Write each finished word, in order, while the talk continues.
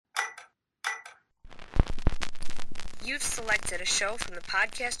You've selected a show from the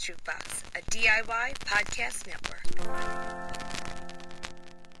Podcast Jukebox, a DIY podcast network.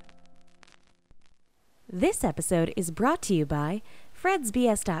 This episode is brought to you by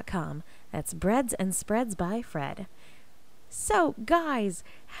fredsbs.com. That's Breads and Spreads by Fred. So, guys,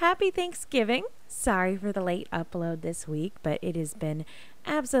 happy Thanksgiving. Sorry for the late upload this week, but it has been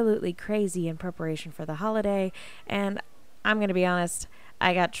absolutely crazy in preparation for the holiday. And I'm going to be honest,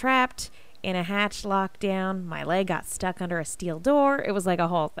 I got trapped in a hatch lockdown. My leg got stuck under a steel door. It was like a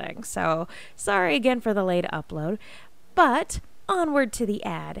whole thing. So, sorry again for the late upload. But onward to the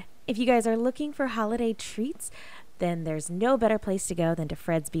ad. If you guys are looking for holiday treats, then there's no better place to go than to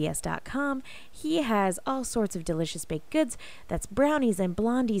fredsbs.com. He has all sorts of delicious baked goods. That's brownies and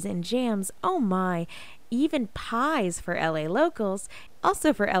blondies and jams. Oh my, even pies for LA locals.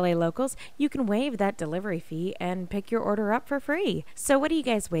 Also for LA locals, you can waive that delivery fee and pick your order up for free. So what are you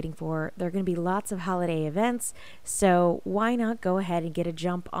guys waiting for? There are going to be lots of holiday events, so why not go ahead and get a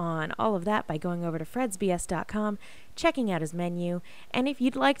jump on all of that by going over to fredsbs.com, checking out his menu, and if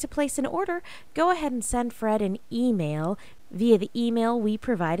you'd like to place an order, go ahead and send Fred an email via the email we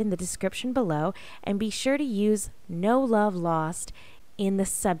provide in the description below, and be sure to use No Love Lost in the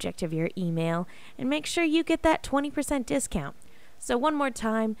subject of your email, and make sure you get that 20% discount. So one more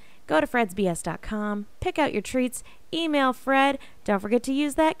time, go to fredsbs.com, pick out your treats, email Fred, don't forget to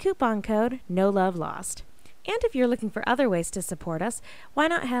use that coupon code NOLOVELOST. And if you're looking for other ways to support us, why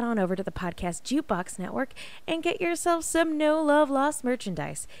not head on over to the Podcast Jukebox Network and get yourself some No Love Lost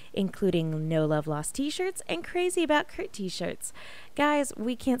merchandise, including No Love Lost t-shirts and Crazy About Crit t-shirts. Guys,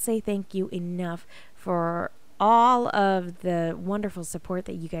 we can't say thank you enough for all of the wonderful support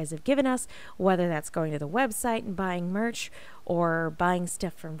that you guys have given us, whether that's going to the website and buying merch, or buying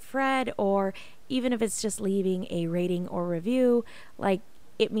stuff from Fred, or even if it's just leaving a rating or review. Like,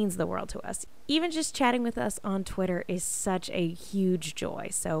 it means the world to us. Even just chatting with us on Twitter is such a huge joy.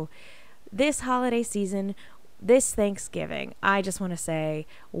 So this holiday season, this Thanksgiving, I just want to say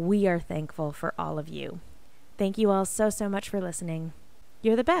we are thankful for all of you. Thank you all so much for listening.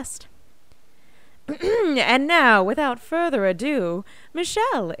 You're the best. And now, without further ado,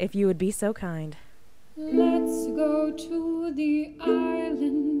 Michelle, if you would be so kind. Let's go to the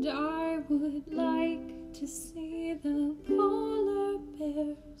island. I would like to see the polar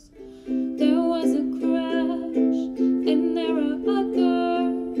bears. There was a crash, and there are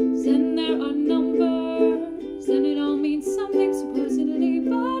others, and there are numbers, and it all means something supposedly.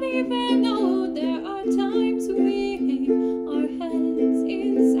 But even though there are times we hang our heads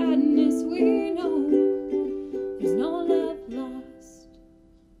in sadness, we know there's no love lost.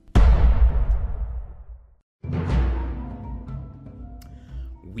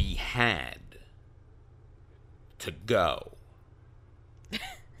 We had to go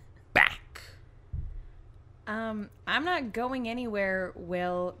back. I'm not going anywhere,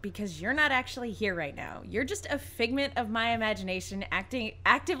 Will, because you're not actually here right now. You're just a figment of my imagination,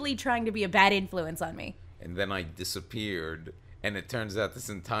 actively trying to be a bad influence on me. And then I disappeared, and it turns out this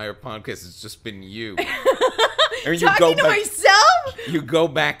entire podcast has just been you. And Talking to myself? You go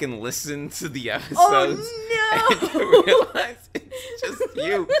back and listen to the episodes. Oh, no! And you realize it's just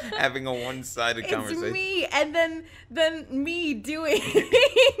you having a one-sided conversation. It's me, and then me doing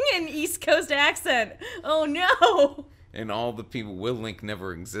an East Coast accent. Oh, no! And all the people Will Link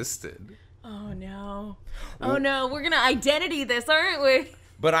never existed. Oh, no. Oh, no. We're going to identity this, aren't we?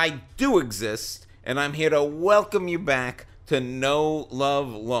 But I do exist, and I'm here to welcome you back to No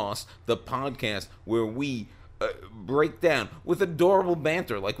Love Lost, the podcast where we break down with adorable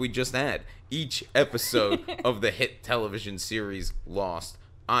banter like we just had each episode of the hit television series Lost.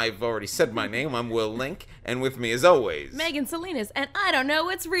 I've already said my name. I'm Will Link, and with me as always, Megan Salinas, and I don't know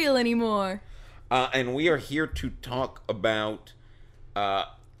what's real anymore. And we are here to talk about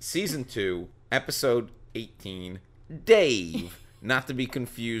Season 2, Episode 18, Dave. Not to be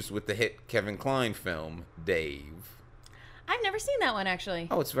confused with the hit Kevin Kline film, Dave. I've never seen that one, actually.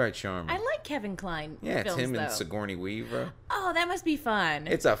 Oh, it's very charming. I like Kevin Kline Yeah, films, it's him though. and Sigourney Weaver. Oh, that must be fun.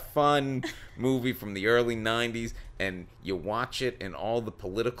 It's a fun movie from the early 90s, and you watch it and all the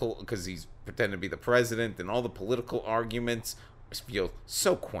political, because he's pretending to be the president, and all the political arguments feel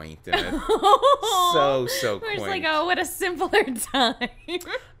so quaint in it. so We're quaint. just like, oh, what a simpler time.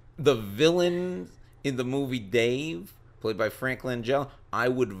 The villain in the movie Dave, played by Frank Langella, I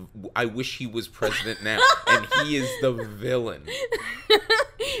wish he was president now, and he is the villain.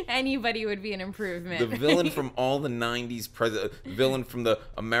 Anybody would be an improvement. The villain from all the 90s villain from the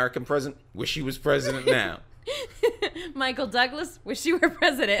American president, wish he was president now. Michael Douglas, wish you were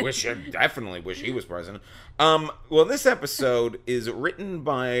president. Definitely wish he was president. Well, this episode is written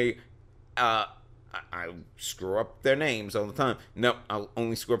by I screw up their names all the time. No, I'll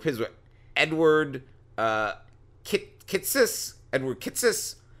only screw up his. Edward Kitsis,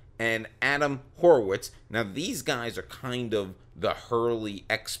 and Adam Horowitz. Now, these guys are kind of the Hurley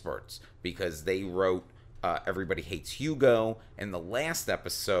experts because they wrote Everybody Hates Hugo, and the last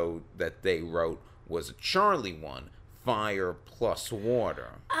episode that they wrote was a Charlie one, Fire Plus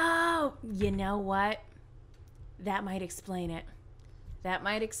Water. Oh, you know what? That might explain it.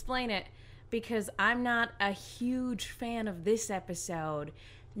 Because I'm not a huge fan of this episode.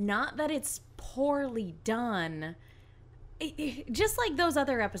 Not that it's poorly done. Just like those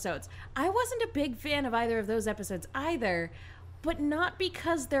other episodes. I wasn't a big fan of either of those episodes either. But not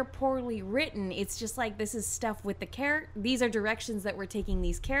because they're poorly written. It's just like this is stuff with the these are directions that we're taking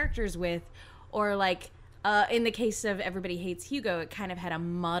these characters with. Or like, in the case of Everybody Hates Hugo, it kind of had a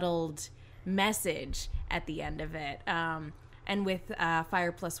muddled message at the end of it. And with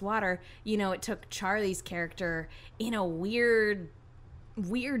Fire Plus Water, it took Charlie's character in a weird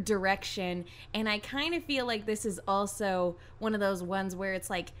direction. And I kind of feel like this is also one of those ones where it's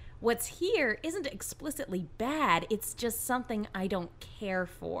like, what's here isn't explicitly bad. It's just something I don't care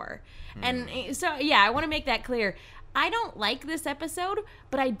for. And so, yeah, I want to make that clear. I don't like this episode,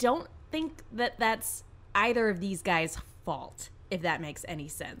 but I don't think that that's either of these guys' fault, if that makes any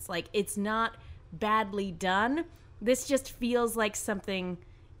sense. Like, it's not badly done. This just feels like something...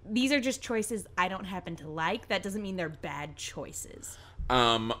 These are just choices I don't happen to like. That doesn't mean they're bad choices.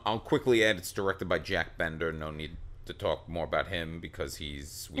 I'll quickly add, it's directed by Jack Bender. No need to talk more about him because we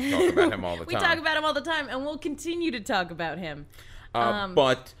talk about him all the time. We talk about him all the time, and we'll continue to talk about him.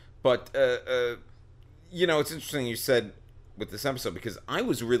 But it's interesting you said with this episode because I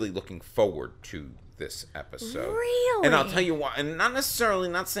was really looking forward to this episode. Really? And I'll tell you why. And not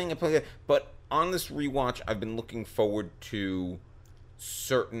saying it, but on this rewatch, I've been looking forward to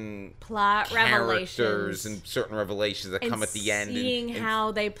certain plot characters revelations and certain revelations that come at the end. Seeing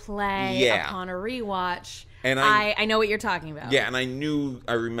how they play upon a rewatch. And I know what you're talking about. Yeah, and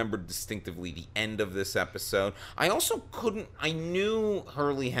I remembered distinctively the end of this episode. I also I knew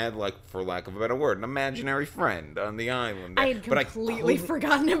Hurley had, like, for lack of a better word, an imaginary friend on the island. I had completely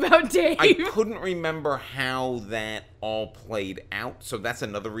forgotten about Dave. I couldn't remember how that all played out, so that's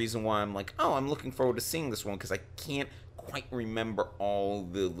another reason why I'm like, I'm looking forward to seeing this one, because I can't quite remember all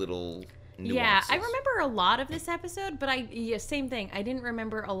the little nuances. Yeah, I remember a lot of this episode, but same thing. I didn't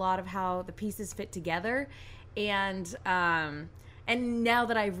remember a lot of how the pieces fit together, and now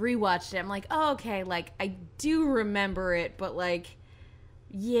that I've rewatched it, I'm like, oh, okay, like, I do remember it, but, like,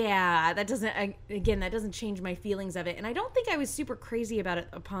 yeah, that doesn't change my feelings of it, and I don't think I was super crazy about it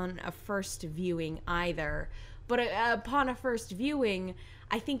upon a first viewing either, but upon a first viewing,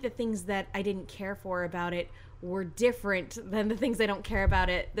 I think the things that I didn't care for about it were different than the things I don't care about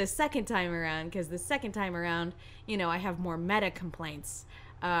it the second time around, because the second time around, I have more meta complaints.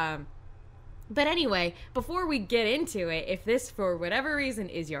 But anyway, before we get into it, if this, for whatever reason,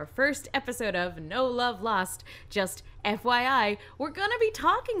 is your first episode of No Love Lost, just FYI, we're gonna be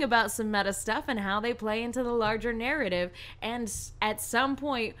talking about some meta stuff and how they play into the larger narrative, and at some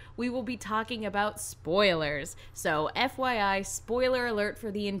point, we will be talking about spoilers. So, FYI, spoiler alert for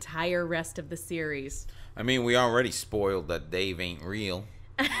the entire rest of the series. I mean, we already spoiled that Dave ain't real.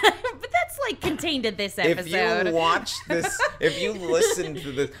 But that's, like, contained in this episode. If you watch this, if you listen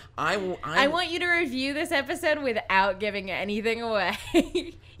to this, I want you to review this episode without giving anything away.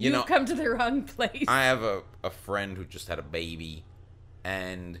 You've come to the wrong place. I have a friend who just had a baby,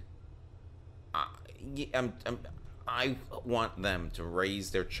 and I want them to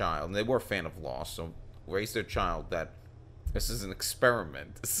raise their child, and they were a fan of Lost, so raise their child that this is an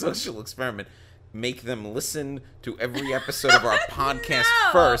experiment, a social experiment. Make them listen to every episode of our podcast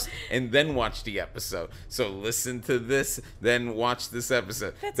first, and then watch the episode. So listen to this, then watch this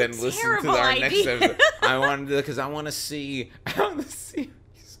episode, then listen to our next episode. I wanted to, because I want to see how the series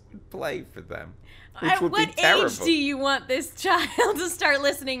would play for them. At what age do you want this child to start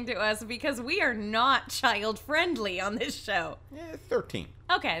listening to us? Because we are not child friendly on this show. 13.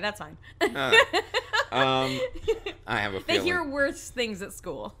 Okay, that's fine. I have a feeling. They hear worse things at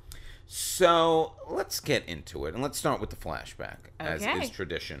school. So, let's get into it, and let's start with the flashback, as is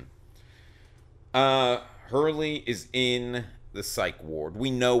tradition. Hurley is in the psych ward.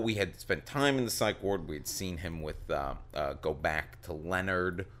 We know we had spent time in the psych ward. We had seen him with, go back to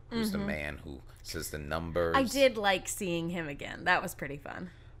Leonard, who's the man who says the numbers. I did like seeing him again. That was pretty fun.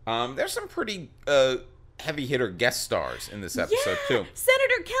 There's some pretty heavy hitter guest stars in this episode too.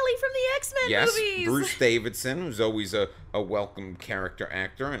 Senator Kelly from the X-Men movies. Bruce Davidson, who's always a welcome character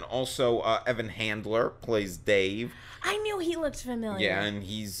actor, and also Evan Handler plays Dave. I knew he looked familiar. Yeah, and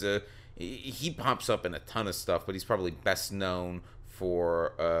he's he pops up in a ton of stuff, but he's probably best known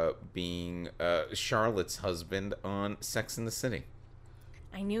for being Charlotte's husband on Sex and the City.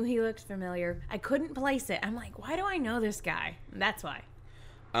 I knew he looked familiar. I couldn't place it. I'm like, why do I know this guy? That's why.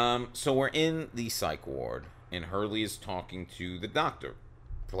 So we're in the psych ward, and Hurley is talking to the doctor,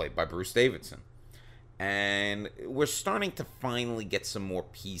 played by Bruce Davidson. And we're starting to finally get some more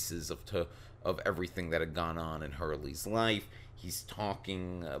pieces of everything that had gone on in Hurley's life. He's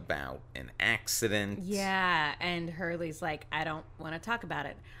talking about an accident. Yeah, and Hurley's like, I don't want to talk about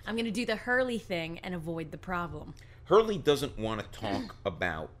it. I'm going to do the Hurley thing and avoid the problem. Hurley doesn't want to talk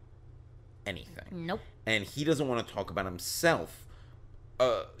about anything. Nope. And he doesn't want to talk about himself,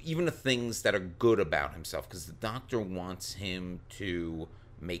 even the things that are good about himself, because the doctor wants him to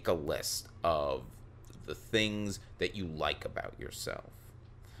make a list of the things that you like about yourself.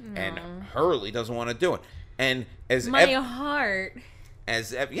 No. And Hurley doesn't want to do it. And as my heart,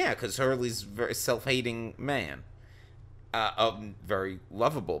 because Hurley's a very self-hating man, a very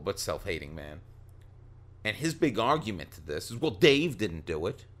lovable but self-hating man. And his big argument to this is, well, Dave didn't do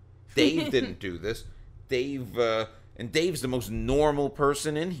it. Dave didn't do this. And Dave's the most normal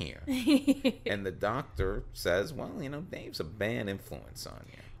person in here. And the doctor says, well, Dave's a bad influence on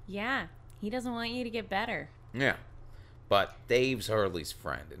you. Yeah, he doesn't want you to get better. Yeah, but Dave's Hurley's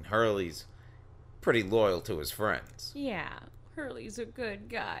friend, and Hurley's pretty loyal to his friends. Yeah, Hurley's a good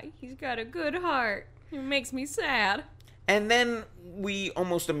guy. He's got a good heart. It makes me sad. And then we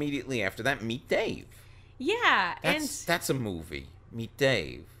almost immediately after that meet Dave. Yeah, that's a movie. Meet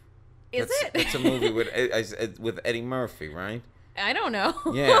Dave. It? It's a movie with Eddie Murphy, right? I don't know.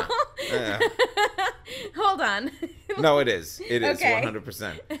 Yeah. Hold on. No, it is. It is, okay.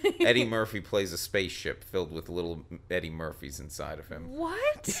 100%. Eddie Murphy plays a spaceship filled with little Eddie Murphys inside of him.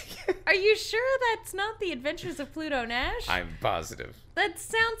 What? Are you sure that's not The Adventures of Pluto Nash? I'm positive. That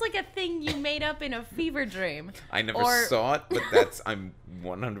sounds like a thing you made up in a fever dream. I never saw it, but I'm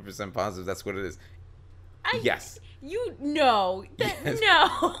 100% positive that's what it is. Yes. No.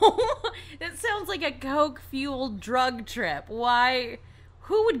 That sounds like a coke-fueled drug trip. Why?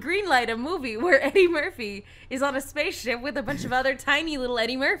 Who would greenlight a movie where Eddie Murphy is on a spaceship with a bunch of other tiny little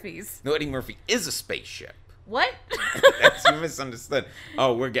Eddie Murphys? No, Eddie Murphy is a spaceship. What? You misunderstood.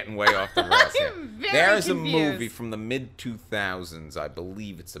 Oh, we're getting way off the rails here. I'm very There's confused. a movie from the mid-2000s. I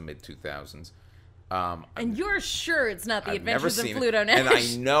believe it's the mid-2000s. And you're sure it's not The I've never Adventures of seen Pluto it. Nash? And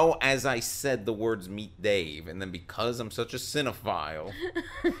I know as I said the words Meet Dave, and then because I'm such a cinephile,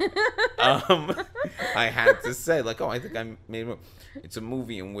 I had to say, I think I made a movie. It's a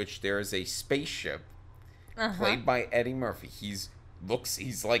movie in which there is a spaceship played by Eddie Murphy. He's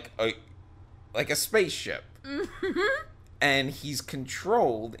like a spaceship. And he's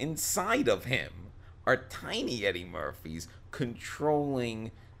controlled inside of him are tiny Eddie Murphys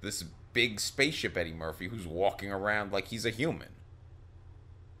controlling this big spaceship Eddie Murphy who's walking around like he's a human.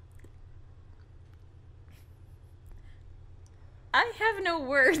 I have no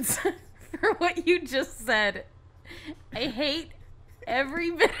words for what you just said. I hate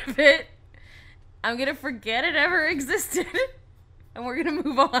every bit of it. I'm gonna forget it ever existed. And we're gonna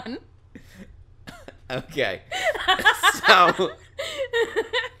move on. Okay.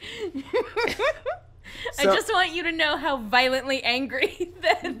 So I just want you to know how violently angry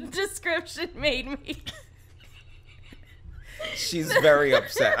that description made me. She's very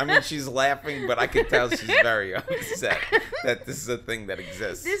upset. I mean, she's laughing, but I can tell she's very upset that this is a thing that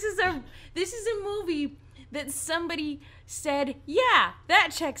exists. This is a movie that somebody said, yeah,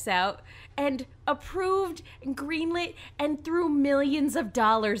 that checks out, and approved and greenlit and threw millions of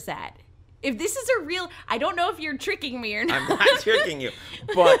dollars at. If this is a real, I don't know if you're tricking me or not. I'm not tricking you,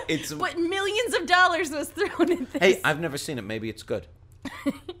 but it's. But millions of dollars was thrown at this. Hey, I've never seen it. Maybe it's good.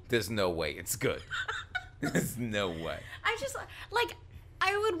 There's no way it's good. There's no way.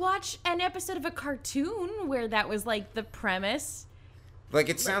 I would watch an episode of a cartoon where that was like the premise.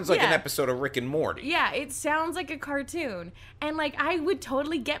 It sounds like an episode of Rick and Morty. Yeah, it sounds like a cartoon. And I would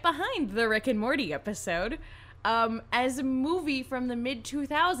totally get behind the Rick and Morty episode. As a movie from the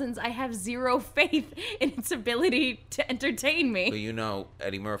mid-2000s, I have zero faith in its ability to entertain me. But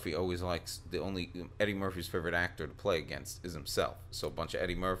Eddie Murphy always likes, Eddie Murphy's favorite actor to play against is himself. So a bunch of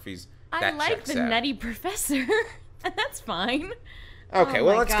Eddie Murphys, I like the Nutty Professor, and that's fine. Okay,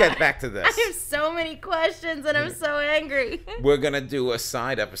 well, let's get back to this. I have so many questions, and I'm so angry. We're going to do a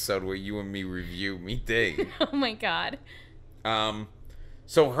side episode where you and me review Meet Dave. Oh, my God.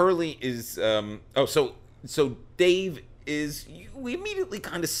 So Hurley is, so Dave is we immediately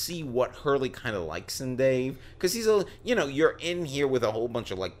kind of see what Hurley kind of likes in Dave, because he's you're in here with a whole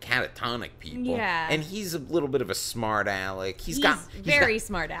bunch of like catatonic people, Yeah. and he's a little bit of a smart aleck. He's very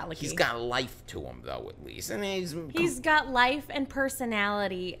smart alecky. He's got life to him though, at least, and He's got life and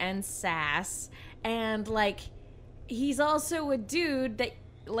personality and sass, and like he's also a dude that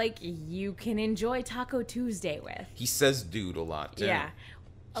like you can enjoy Taco Tuesday with. he says "dude" a lot too. Yeah.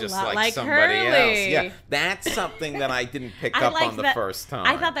 Just a lot like somebody Hurley. else. Yeah, that's something that I didn't pick up on the first time.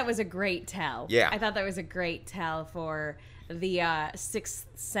 I thought that was a great tell. Yeah. I thought that was a great tell for the Sixth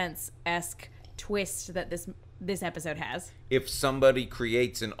Sense-esque twist that this episode has. If somebody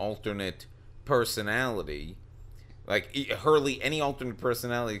creates an alternate personality, like Hurley, any alternate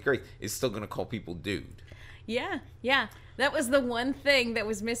personality, great, is still going to call people dude. Yeah, yeah. That was the one thing that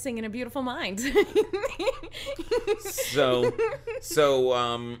was missing in A Beautiful Mind. So,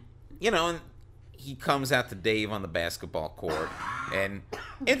 and he comes out to Dave on the basketball court, and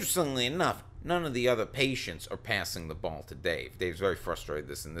interestingly enough, none of the other patients are passing the ball to Dave. Dave's very frustrated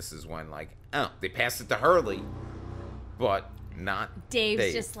with this, and this is when, they pass it to Hurley, but not Dave's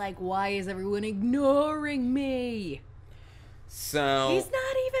Dave. just like, why is everyone ignoring me? So He's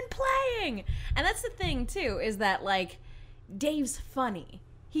not even playing. And that's the thing, too, is that, like, Dave's funny.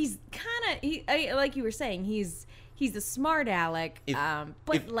 He's kind of, like you were saying, he's a smart aleck,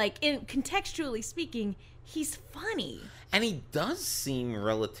 contextually speaking, he's funny. And he does seem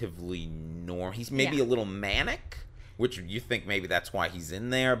relatively normal. He's maybe a little manic, which you think maybe that's why he's in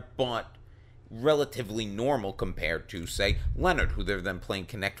there, but relatively normal compared to, say, Leonard, who they're then playing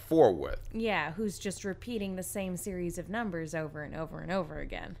Connect 4 with. Yeah, who's just repeating the same series of numbers over and over and over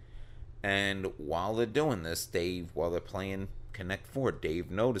again. And while they're doing this, while they're playing Connect 4, Dave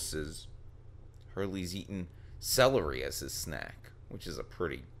notices Hurley's eating celery as his snack, which is a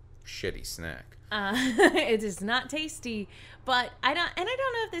pretty shitty snack. It is not tasty, but I don't know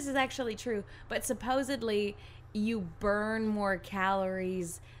if this is actually true, but supposedly you burn more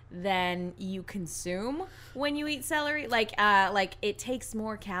calories than you consume when you eat celery. Like it takes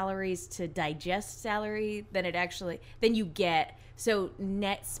more calories to digest celery than you get. So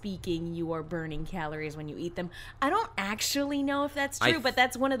net speaking, you are burning calories when you eat them. I don't actually know if that's true, but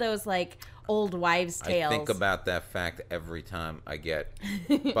that's one of those like old wives' tales. I think about that fact every time I get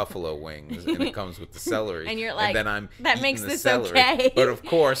buffalo wings, and it comes with the celery. And you're like, and then I'm that eating makes the this celery. okay. But of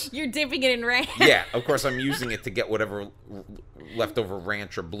course, you're dipping it in ranch. Yeah, of course I'm using it to get whatever leftover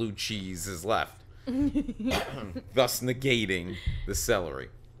ranch or blue cheese is left, thus negating the celery.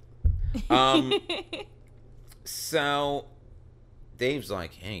 So Dave's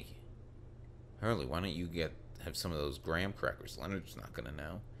like, hey, Hurley, why don't you have some of those graham crackers? Leonard's not going to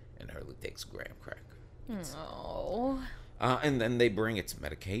know. And Hurley takes a graham cracker. Oh. And then they bring, it's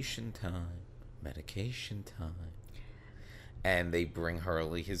medication time. And they bring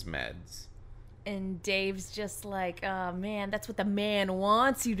Hurley his meds. And Dave's just like, oh, man, that's what the man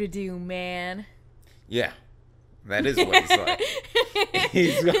wants you to do, man. Yeah. That is what he's like.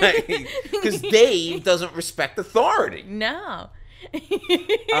 He's like, because Dave doesn't respect authority. No.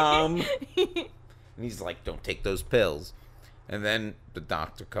 And he's like, don't take those pills. And then the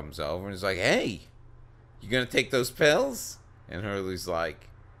doctor comes over and he's like, hey, you gonna take those pills? And Hurley's like,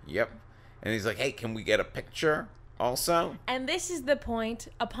 yep. And he's like, hey, can we get a picture also? And this is the point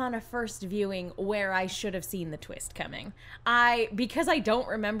upon a first viewing where I should have seen the twist coming. Because I don't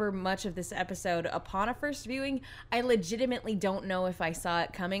remember much of this episode upon a first viewing, I legitimately don't know if I saw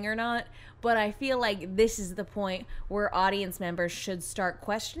it coming or not, but I feel like this is the point where audience members should start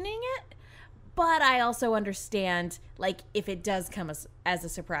questioning it. But I also understand, like, if it does come as a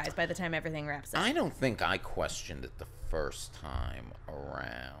surprise by the time everything wraps up. I don't think I questioned it the first time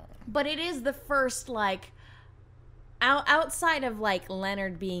around. But it is the first, like, outside of, like,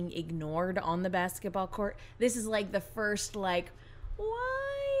 Leonard being ignored on the basketball court, this is, like, the first, like,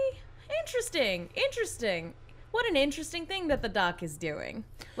 why? Interesting. What an interesting thing that the doc is doing.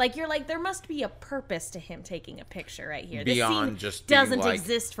 Like, you're like, there must be a purpose to him taking a picture right here. Beyond this scene just being doesn't like,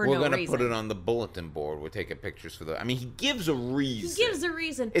 exist for no reason. We're going to put it on the bulletin board. We're taking pictures for the... I mean, he gives a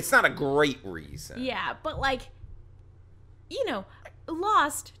reason. It's not a great reason. Yeah, but, like, you know,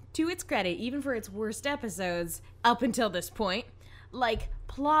 Lost, to its credit, even for its worst episodes up until this point, like,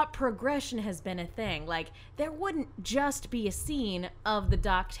 plot progression has been a thing. Like, there wouldn't just be a scene of the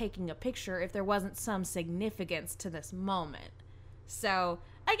doc taking a picture if there wasn't some significance to this moment. So,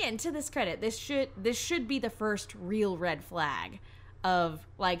 again, to this credit, this should be the first real red flag of,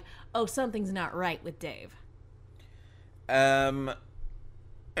 like, oh, something's not right with Dave. And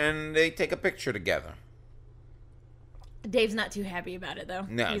they take a picture together. Dave's not too happy about it, though.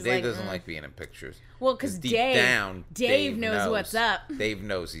 No, He's Dave doesn't like being in pictures. Well, because deep Dave, down, Dave knows what's up. Dave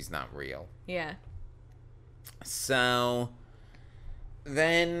knows he's not real. Yeah. So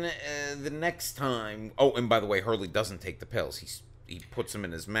then the next time... Oh, and by the way, Hurley doesn't take the pills. He puts them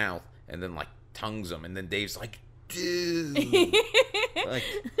in his mouth and then, like, tongues them. And then Dave's like, dude, like,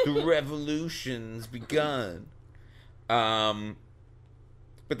 the revolution's begun. But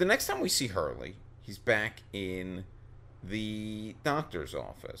the next time we see Hurley, he's back in the doctor's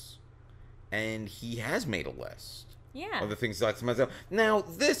office. And he has made a list. Yeah. Of the things he likes to myself. Now,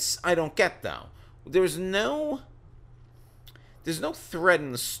 this I don't get, though. There's no thread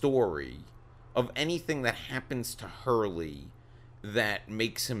in the story of anything that happens to Hurley that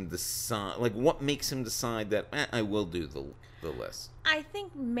makes him decide, like, what makes him decide that I will do the list. I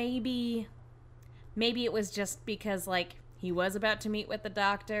think maybe it was just because, like, he was about to meet with the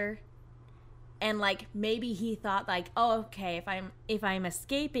doctor, and, like, maybe he thought, like, oh, okay, if I'm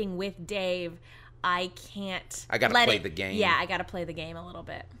escaping with Dave, I can't. I gotta play the game. Yeah, I gotta play the game a little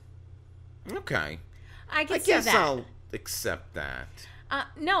bit. Okay. I guess see that. I'll accept that.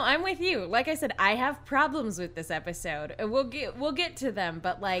 No, I'm with you. Like I said, I have problems with this episode. We'll get to them,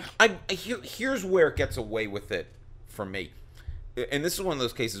 but like, Here's where it gets away with it for me, and this is one of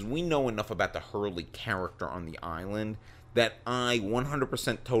those cases we know enough about the Hurley character on the island that I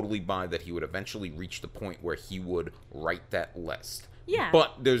 100% totally buy that he would eventually reach the point where he would write that list. Yeah.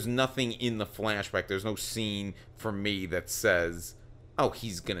 But there's nothing in the flashback. There's no scene for me that says, oh,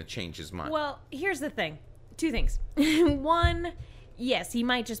 he's gonna change his mind. Well, here's the thing. Two things. One, yes, he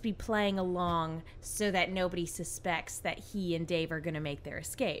might just be playing along so that nobody suspects that he and Dave are going to make their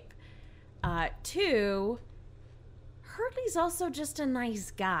escape. Two, Hurley's also just a nice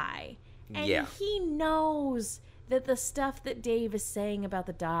guy. And Yeah. he knows that the stuff that Dave is saying about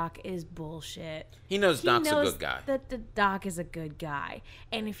the doc is bullshit. He knows Doc's a good guy. That the doc is a good guy.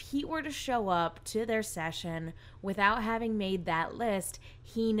 And if he were to show up to their session without having made that list,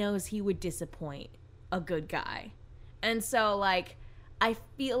 he knows he would disappoint a good guy. And so, like, I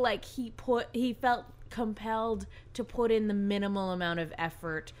feel like he felt compelled to put in the minimal amount of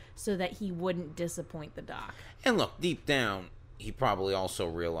effort so that he wouldn't disappoint the doc. And look, deep down, he probably also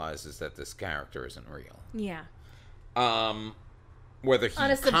realizes that this character isn't real. Yeah. Whether he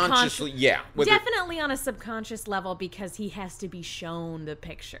On a consciously... Yeah. Definitely on a subconscious level, because he has to be shown the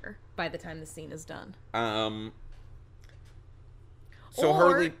picture by the time the scene is done. So or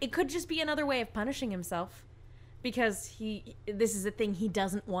Hurley... it could just be another way of punishing himself, because this is a thing he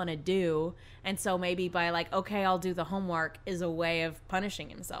doesn't want to do, and so maybe by, like, okay, I'll do the homework is a way of punishing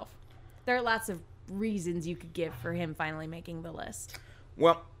himself. There are lots of reasons you could give for him finally making the list.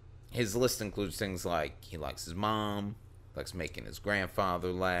 Well, his list includes things like he likes his mom, likes making his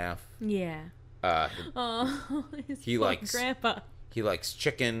grandfather laugh. Yeah. He likes grandpa. He likes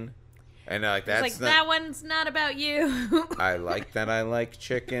chicken, and that's Like, that one's not about you. I like that. I like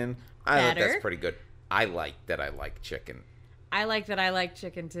chicken. I think Better. that's pretty good. I like that. I like chicken. I like that. I like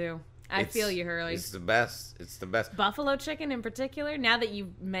chicken too. I feel you, Hurley. It's the best. It's the best. Buffalo chicken in particular. Now that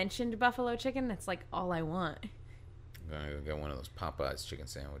you've mentioned buffalo chicken, that's like all I want. I'm gonna go get one of those Popeyes chicken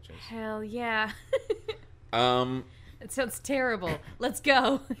sandwiches. Hell yeah. Um. It sounds terrible. Let's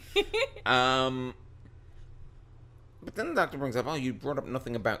go. But then the doctor brings up, oh, you brought up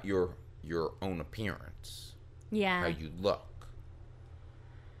nothing about your own appearance, Yeah. how you look.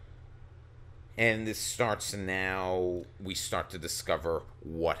 And this starts, and now we start to discover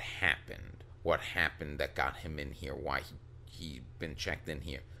what happened that got him in here, why he'd been checked in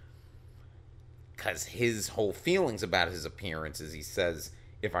here. Because his whole feelings about his appearance is, he says,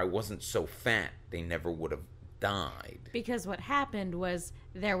 if I wasn't so fat, they never would have died. Because what happened was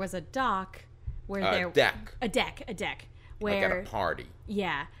there was a dock where A deck. A deck. Where, Like at a party.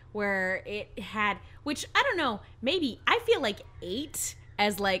 Yeah, where it had, which, I don't know, maybe, I feel like 8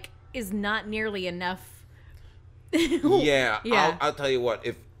 as, like, is not nearly enough. Yeah. Yeah. I'll tell you what,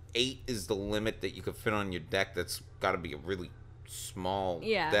 if 8 is the limit that you could fit on your deck, that's got to be a really small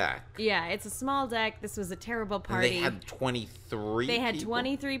deck. Yeah, it's a small deck. This was a terrible And party. they had 23 They had people?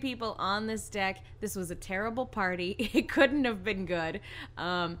 23 people on this deck. This was a terrible party. It couldn't have been good.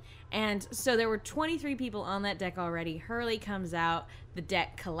 And so there were 23 people on that deck already. Hurley comes out, the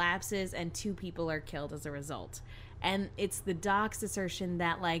deck collapses, and 2 people are killed as a result. And it's the doc's assertion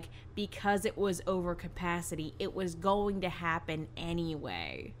that, like, because it was over capacity, it was going to happen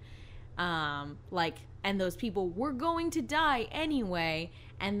anyway. And those people were going to die anyway,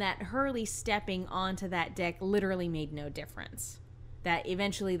 and that Hurley stepping onto that deck literally made no difference. That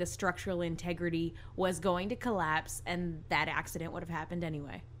eventually the structural integrity was going to collapse, and that accident would have happened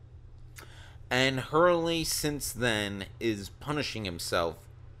anyway. And Hurley, since then, is punishing himself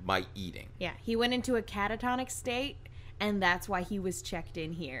by eating. Yeah, he went into a catatonic state, and that's why he was checked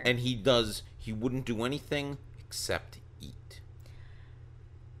in here. And he wouldn't do anything except eat.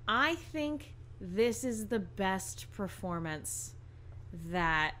 I think this is the best performance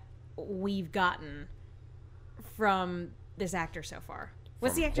that we've gotten from this actor so far.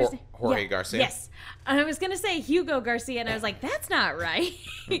 What's the actor's name? Jorge Garcia? Yes. I was going to say Hugo Garcia, and I was like, that's not right.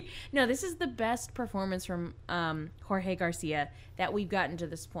 No, this is the best performance from Jorge Garcia that we've gotten to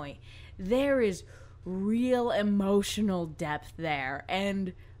this point. There is real emotional depth there.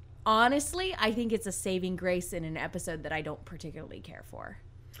 And honestly, I think it's a saving grace in an episode that I don't particularly care for.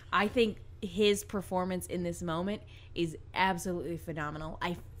 I think his performance in this moment is absolutely phenomenal.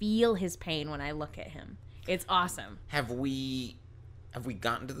 I feel his pain when I look at him. It's awesome. Have we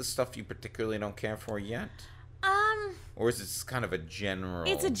gotten to the stuff you particularly don't care for yet? Or is this kind of a general...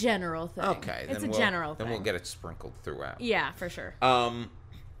 It's a general thing. Okay. It's a general thing. Then we'll get it sprinkled throughout. Yeah, for sure.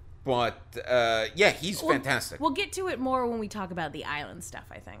 But, yeah, he's fantastic. We'll get to it more when we talk about the island stuff,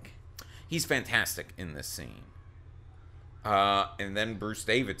 I think. He's fantastic in this scene. And then Bruce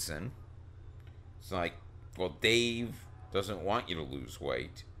Davidson. It's like, well, Dave doesn't want you to lose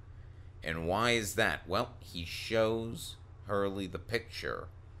weight. And why is that? Well, he shows Hurley the picture.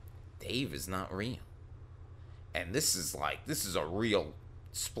 Dave is not real. And this is a real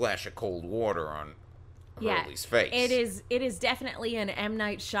splash of cold water on Hurley's face. It is definitely an M.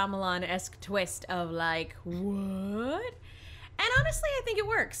 Night Shyamalan-esque twist of like, what? And honestly, I think it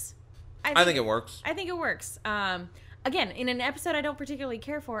works. I think it works. I think it works. Again, in an episode I don't particularly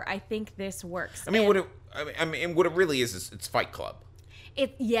care for, I think this works. I mean, what it really is it's Fight Club.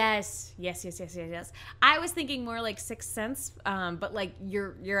 Yes. I was thinking more like Sixth Sense, but like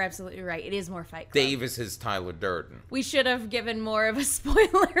you're absolutely right. It is more Fight Club. Dave is his Tyler Durden. We should have given more of a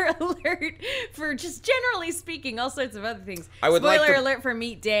spoiler alert for just generally speaking, all sorts of other things. Spoiler alert for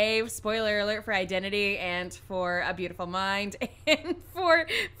Meet Dave, spoiler alert for Identity, and for A Beautiful Mind, and for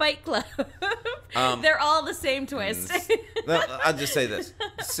Fight Club. They're all the same twist. I'll just say this: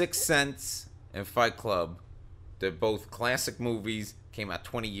 Sixth Sense and Fight Club, they're both classic movies. Came out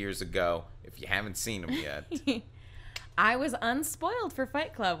 20 years ago. If you haven't seen them yet. I was unspoiled for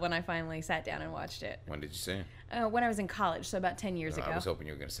Fight Club when I finally sat down and watched it. When did you see it? When I was in college, so about 10 years ago. I was hoping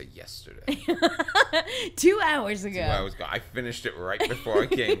you were going to say yesterday. 2 hours ago. 2 hours ago. I finished it right before I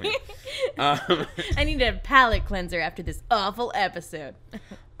came here. I need a palate cleanser after this awful episode.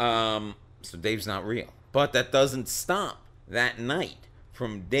 So Dave's not real. But that doesn't stop that night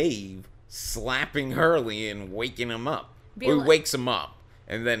from Dave slapping Hurley and waking him up. He wakes him up,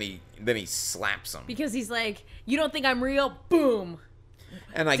 and then he slaps him. Because he's like, you don't think I'm real? Boom.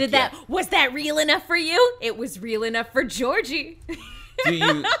 And was that real enough for you? It was real enough for Georgie.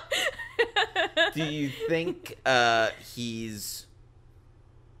 Do you think Hurley's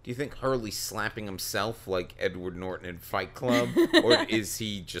slapping himself like Edward Norton in Fight Club, or is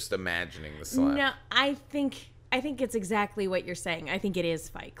he just imagining the slap? No, I think it's exactly what you're saying. I think it is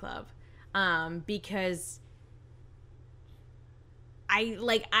Fight Club, because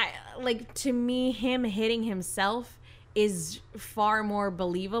to me, him hitting himself is far more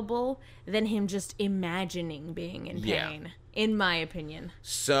believable than him just imagining being in pain, in my opinion.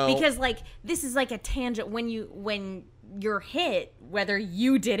 So because this is like a tangent when you're hit, whether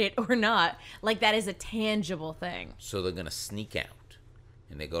you did it or not, that is a tangible thing. So they're gonna sneak out,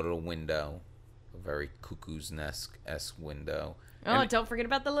 and they go to the window, a very Cuckoo's Nest-esque window. Oh, don't forget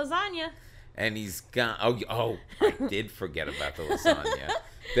about the lasagna. And he's got... Oh, I did forget about the lasagna.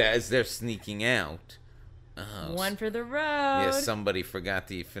 As they're sneaking out... One for the road. Yeah, somebody forgot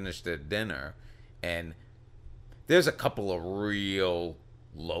to finish their dinner. And there's a couple of real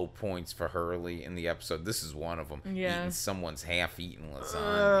low points for Hurley in the episode. This is one of them. Yeah. Eating someone's half-eaten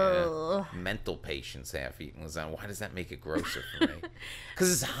lasagna. Mental patient's half-eaten lasagna. Why does that make it grosser for me?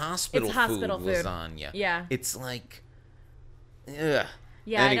 Because it's hospital food lasagna. Yeah. It's like... Ugh.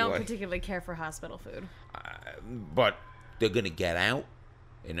 Yeah, anyway, I don't particularly care for hospital food. But they're going to get out,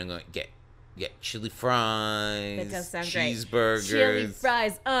 and they're going to get chili fries, that does sound cheeseburgers. Chili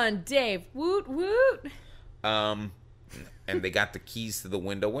fries on Dave. Woot, woot. And they got the keys to the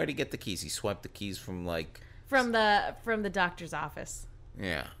window. Where'd he get the keys? He swiped the keys from, From the doctor's office.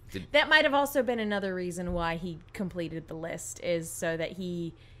 Yeah. That might have also been another reason why he completed the list, is so that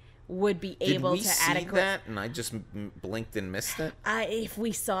he would be able to adequately... Did we see that and I just blinked and missed it? If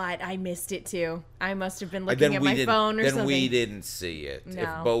we saw it, I missed it too. I must have been looking at my phone or something. Then we didn't see it. No.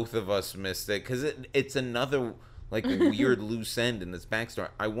 If both of us missed it. Because it's another weird loose end in this backstory.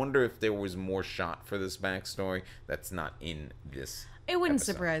 I wonder if there was more shot for this backstory that's not in this It wouldn't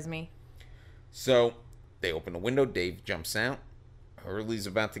episode. surprise me. So they open the window. Dave jumps out. Hurley's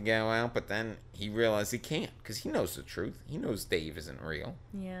about to go out, but then he realizes he can't because he knows the truth. He knows Dave isn't real.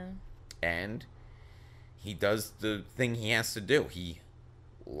 Yeah. And he does the thing he has to do. He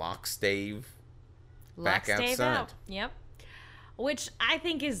locks Dave back outside. Dave out. Yep. Which I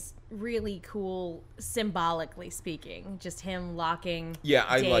think is really cool, symbolically speaking. Just him locking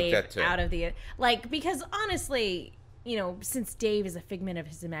I Dave like that too. out of the... Like, because honestly, you know, since Dave is a figment of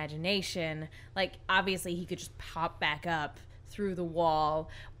his imagination, like, obviously he could just pop back up through the wall.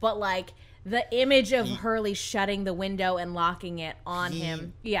 But, like, the image of Hurley shutting the window and locking it on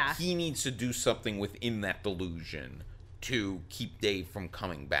him. Yeah. He needs to do something within that delusion to keep Dave from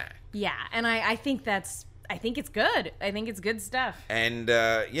coming back. Yeah, and I think that's... I think it's good. I think it's good stuff. And,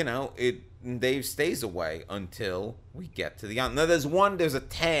 you know, Dave stays away until we get to the end. Now, there's a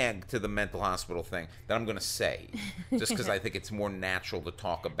tag to the mental hospital thing that I'm going to say, just because I think it's more natural to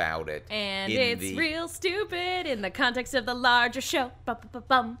talk about it. And it's real stupid in the context of the larger show.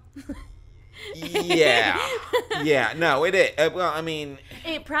 Bum. Yeah, no, it is. Well, I mean...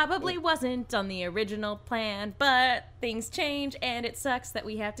 It probably wasn't on the original plan, but things change, and it sucks that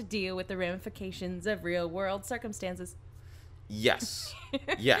we have to deal with the ramifications of real-world circumstances. Yes.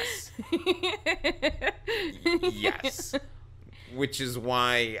 Which is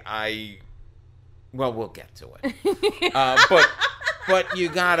why well, we'll get to it. But you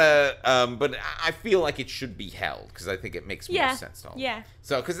gotta, but I feel like it should be held because I think it makes more sense to hold. Yeah.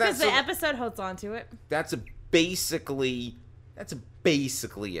 So, because the episode holds on to it. That's basically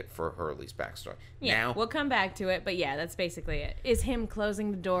it for Hurley's backstory. Yeah, Now, we'll come back to it, but yeah, that's basically it. Is him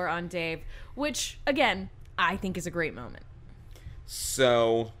closing the door on Dave, which again I think is a great moment.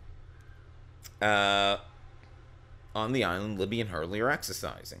 So, on the island, Libby and Hurley are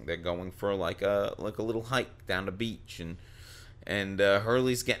exercising. They're going for like a little hike down the beach, and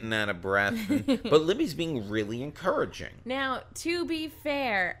Hurley's getting out of breath, but Libby's being really encouraging. Now, to be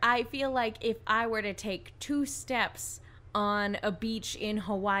fair, I feel like if I were to take 2 steps on a beach in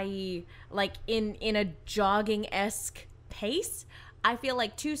Hawaii, like in a jogging-esque pace, I feel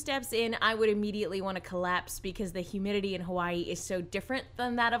like 2 steps in, I would immediately want to collapse because the humidity in Hawaii is so different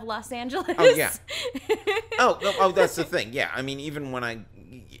than that of Los Angeles. Oh, yeah. Oh, that's the thing. Yeah, I mean, even when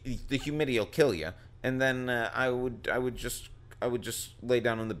the humidity will kill you, and then I would just lay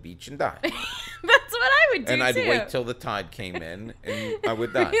down on the beach and die. That's what I would do, and I'd too. wait till the tide came in, and I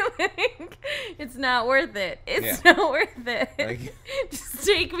would die. It's not worth it. It's not worth it. Like, just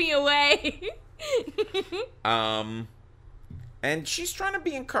take me away. And she's trying to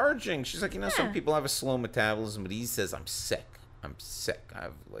be encouraging. She's like, some people have a slow metabolism, but he says, I'm sick.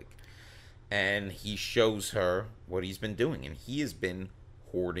 And he shows her what he's been doing, and he has been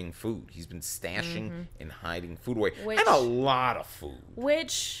hoarding food. He's been stashing and hiding food away, and a lot of food.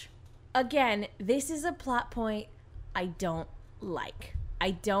 Which, again, this is a plot point I don't like.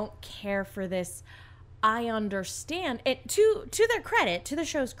 I don't care for this. I understand it. To their credit, to the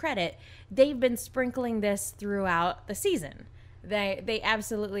show's credit, they've been sprinkling this throughout the season. They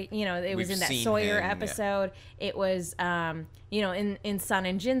absolutely, it was in that Sawyer episode. Yeah. It was, in Sun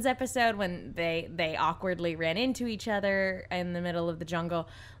and Jin's episode when they awkwardly ran into each other in the middle of the jungle.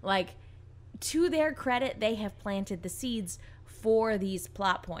 Like, to their credit, they have planted the seeds for these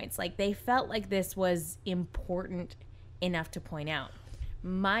plot points. Like, they felt like this was important enough to point out.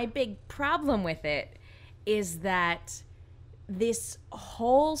 My big problem with it is that this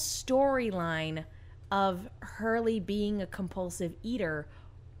whole storyline of Hurley being a compulsive eater,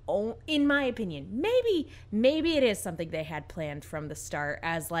 in my opinion, maybe it is something they had planned from the start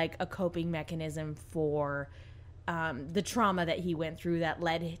as like a coping mechanism for the trauma that he went through that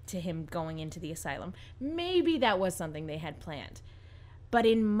led to him going into the asylum. Maybe that was something they had planned. But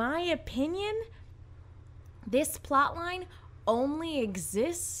in my opinion, this plotline only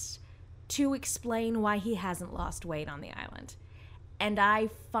exists to explain why he hasn't lost weight on the island. And I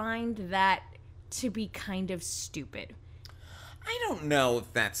find that to be kind of stupid. I don't know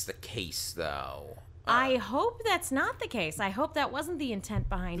if that's the case, though. I hope that's not the case. I hope that wasn't the intent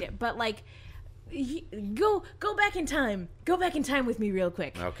behind it. But, like, go back in time. Go back in time with me real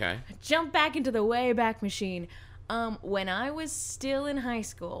quick. Okay. Jump back into the Wayback Machine. When I was still in high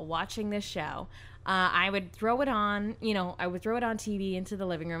school watching this show, I would throw it on, I would throw it on TV into the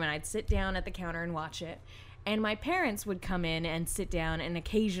living room, and I'd sit down at the counter and watch it. And my parents would come in and sit down and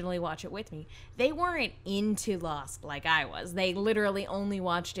occasionally watch it with me. They weren't into Lost like I was. They literally only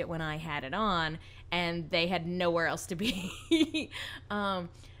watched it when I had it on, and they had nowhere else to be.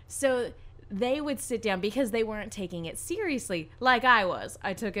 So they would sit down because they weren't taking it seriously like I was.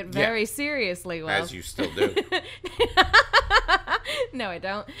 I took it very seriously. Well, as you still do. No, I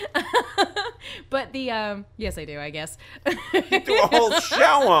don't. But the yes, I do, I guess. Do a whole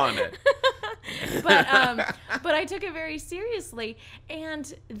show on it. But I took it very seriously,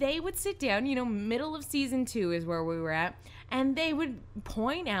 and they would sit down, middle of season 2 is where we were at, and they would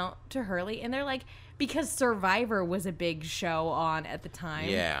point out to Hurley, and they're like, because Survivor was a big show on at the time.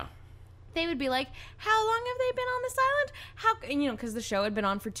 Yeah. They would be like, how long have they been on this island? How, because the show had been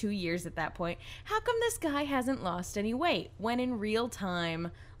on for 2 years at that point. How come this guy hasn't lost any weight? When in real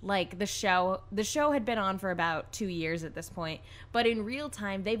time, like the show had been on for about 2 years at this point, but in real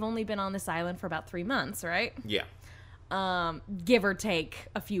time, they've only been on this island for about 3 months, right? Yeah. Give or take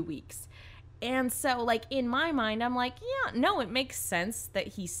a few weeks. And so, like, in my mind, I'm like, yeah, no, it makes sense that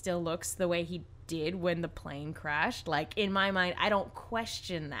he still looks the way he did when the plane crashed. Like, in my mind, I don't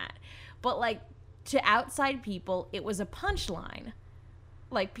question that. But, like, to outside people, it was a punchline.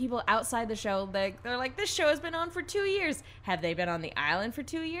 Like, people outside the show, they're like, this show has been on for 2 years. Have they been on the island for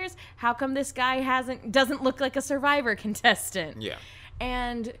 2 years? How come this guy doesn't look like a Survivor contestant? Yeah.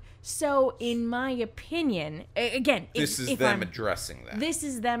 And so, in my opinion, again, this is them addressing that. This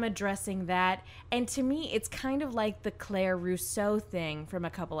is them addressing that. And to me, it's kind of like the Claire Rousseau thing from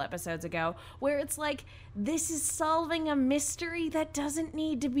a couple episodes ago, where it's like, this is solving a mystery that doesn't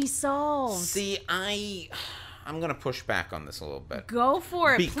need to be solved. See, I'm going to push back on this a little bit. Go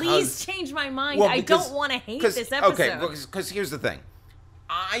for it. Please change my mind. Well, I don't want to hate this episode. Okay, because here's the thing.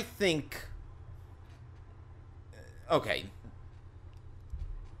 I think... Okay.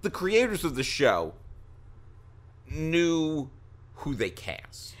 The creators of the show knew who they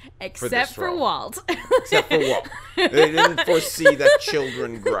cast. Except for Walt. Except for Walt. They didn't foresee that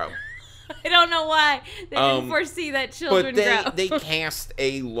children grow. I don't know why they didn't foresee that children grow. But they cast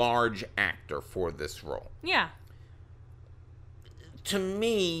a large actor for this role. Yeah. To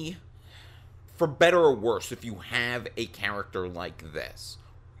me, for better or worse, if you have a character like this,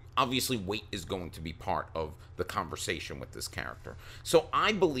 obviously weight is going to be part of the conversation with this character. So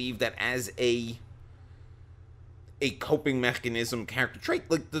I believe that as a coping mechanism, character trait,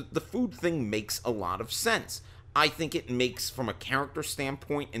 like the food thing makes a lot of sense. I think it makes, from a character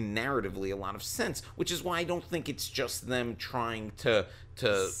standpoint and narratively, a lot of sense, which is why I don't think it's just them trying to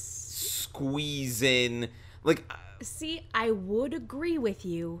squeeze in, like... See, I would agree with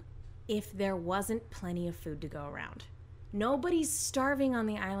you if there wasn't plenty of food to go around. Nobody's starving on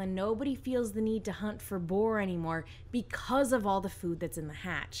the island. Nobody feels the need to hunt for boar anymore because of all the food that's in the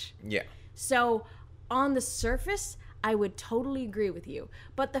hatch. Yeah. So, on the surface, I would totally agree with you.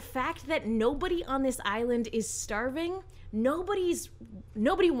 But the fact that nobody on this island is starving, nobody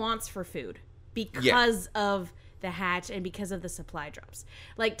wants for food because of the hatch and because of the supply drops.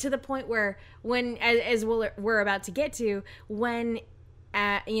 Like, to the point where when, as we're about to get to, when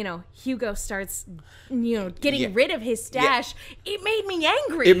Hugo starts, getting rid of his stash, it made me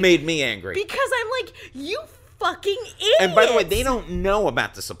angry. It made me angry. Because I'm like, you fucking idiot. And by the way, they don't know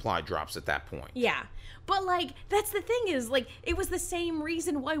about the supply drops at that point. Yeah. But, like, that's the thing is, like, it was the same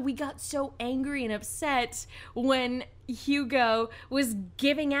reason why we got so angry and upset when Hugo was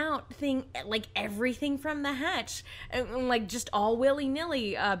giving out everything from the hatch. And, like, just all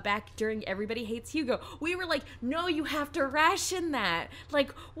willy-nilly back during Everybody Hates Hugo. We were like, no, you have to ration that.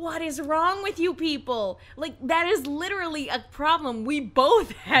 Like, what is wrong with you people? Like, that is literally a problem we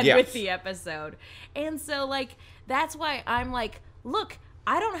both had with the episode. And so, like, that's why I'm like, look,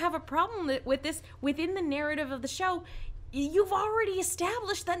 I don't have a problem with this within the narrative of the show. You've already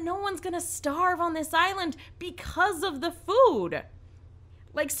established that no one's going to starve on this island because of the food.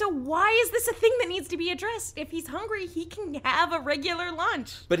 Like, so why is this a thing that needs to be addressed? If he's hungry, he can have a regular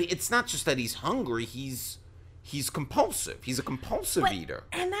lunch. But it's not just that he's hungry, he's compulsive. He's a compulsive eater.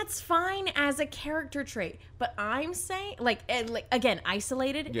 And that's fine as a character trait. But I'm saying, again,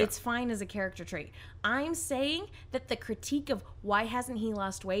 isolated, it's fine as a character trait. I'm saying that the critique of why hasn't he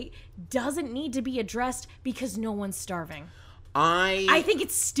lost weight doesn't need to be addressed because no one's starving. I think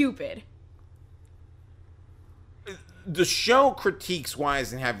it's stupid. The show critiques why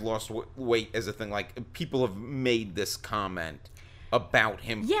hasn't he lost weight as a thing. Like, people have made this comment about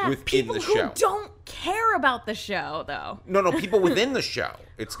him within the show. People who don't care about the show, though. No, people within the show.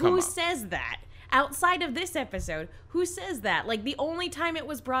 It's come up. Who says that? Outside of this episode, who says that? Like, the only time it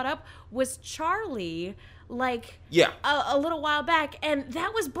was brought up was Charlie, a little while back, and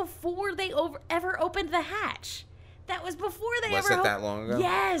that was before they ever opened the hatch. That was before they ever... Was it that long ago?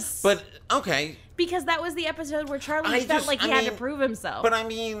 Yes. But, okay. Because that was the episode where Charlie felt like he had to prove himself. But, I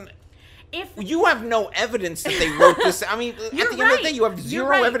mean... you have no evidence that they wrote this. I mean, at the end of the right. day, you have You're zero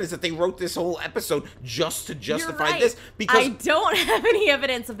right. evidence that they wrote this whole episode just to justify You're right. this. Because I don't have any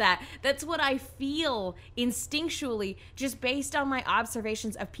evidence of that. That's what I feel instinctually, just based on my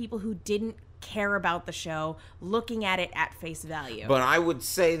observations of people who didn't care about the show, looking at it at face value. But I would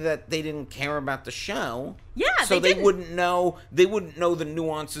say that they didn't care about the show. Yeah, so they didn't. wouldn't know. They wouldn't know the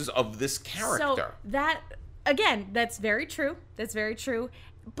nuances of this character. So that, again, that's very true. That's very true.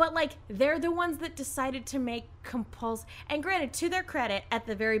 But, like, they're the ones that decided to make and granted, to their credit, at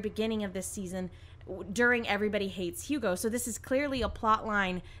the very beginning of this season, during Everybody Hates Hugo, so this is clearly a plot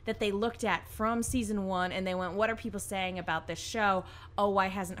line that they looked at from season 1, and they went, what are people saying about this show? Oh, why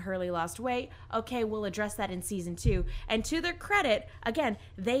hasn't Hurley lost weight? Okay, we'll address that in season 2. And to their credit, again,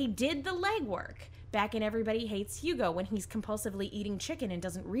 they did the legwork back in Everybody Hates Hugo when he's compulsively eating chicken and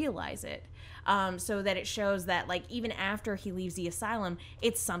doesn't realize it. So that it shows that, like, even after he leaves the asylum,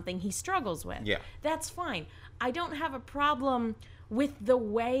 it's something he struggles with. Yeah. That's fine. I don't have a problem with the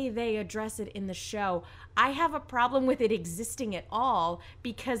way they address it in the show. I have a problem with it existing at all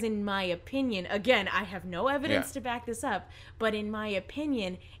because, in my opinion, again, I have no evidence to back this up, but in my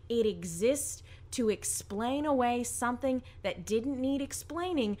opinion, it exists to explain away something that didn't need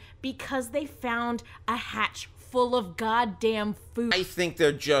explaining because they found a hatch full of goddamn food. I think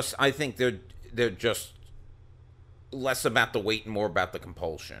they're just less about the weight and more about the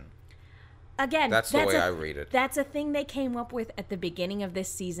compulsion. Again, That's the way I read it. That's a thing they came up with at the beginning of this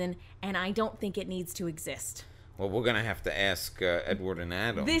season, and I don't think it needs to exist. Well, we're gonna have to ask Edward and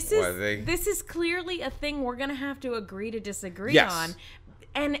Adam. This is clearly a thing we're gonna have to agree to disagree on.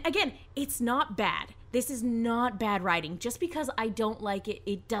 And again, it's not bad. This is not bad writing. Just because I don't like it,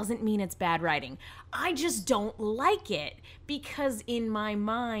 it doesn't mean it's bad writing. I just don't like it because in my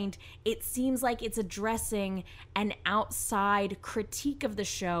mind, it seems like it's addressing an outside critique of the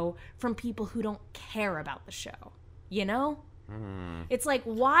show from people who don't care about the show. You know? It's like,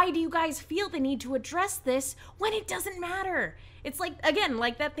 why do you guys feel the need to address this when it doesn't matter? It's like, again,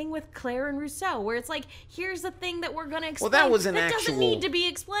 like that thing with Claire and Rousseau, where it's like, here's the thing that we're going to explain. Well, that was doesn't need to be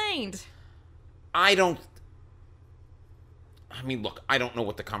explained. I mean, look, I don't know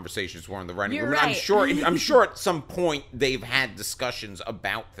what the conversations were in the writing You're room. right. I'm sure at some point they've had discussions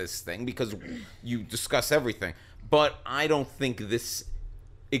about this thing because you discuss everything. But I don't think this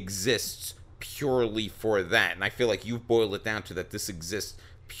exists purely for that. And I feel like you've boiled it down to that this exists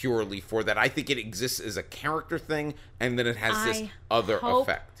purely for that. I think it exists as a character thing, and then it has this other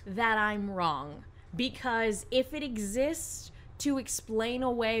effect. That I'm wrong. Because if it exists to explain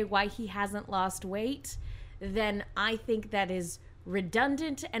away why he hasn't lost weight, then I think that is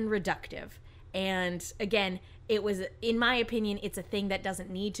redundant and reductive. And again, it was, in my opinion, it's a thing that doesn't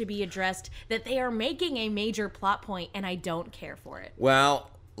need to be addressed, that they are making a major plot point, and I don't care for it.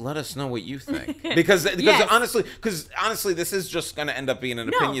 Well, let us know what you think. Because Yes. honestly, this is just going to end up being an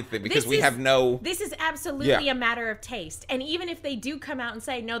opinion thing because we have no... This is absolutely a matter of taste. And even if they do come out and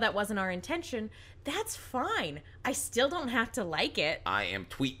say, no, that wasn't our intention, that's fine. I still don't have to like it. I am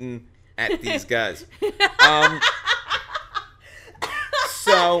tweeting at these guys.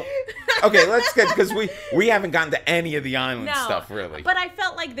 So, okay, let's get, because we haven't gotten to any of the island stuff, really. But I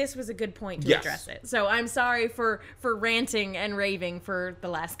felt like this was a good point to address it. So I'm sorry for ranting and raving for the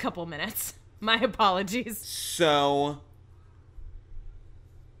last couple minutes. My apologies. So,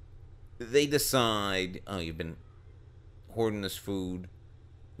 they decide, oh, you've been hoarding this food.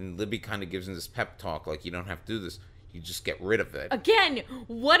 And Libby kind of gives him this pep talk, like, you don't have to do this. You just get rid of it. Again,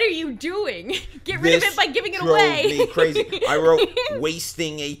 what are you doing? Get rid of it by giving it drove away. Me crazy. I wrote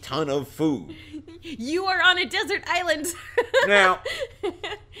wasting a ton of food. You are on a desert island. Now,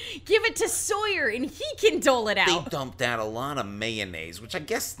 give it to Sawyer and he can dole it they out. dumped out a lot of mayonnaise, which I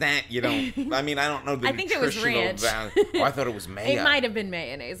guess that you don't. I mean, I don't know the I think it was nutritional ranch. value. Oh, I thought it was mayo. It might have been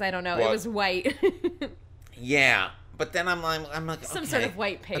mayonnaise. I don't know. It What? was white. Yeah. But then I'm like, Some okay, sort of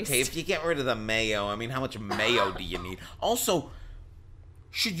white paste. Okay, if you get rid of the mayo, I mean, how much mayo do you need? Also,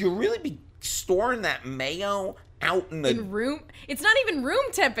 should you really be storing that mayo out in the... In room? It's not even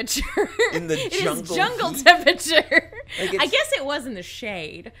room temperature. In the It is jungle jungle heat? temperature. Like, I guess it was in the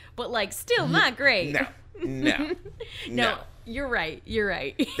shade, but like still not great. No. You're right. You're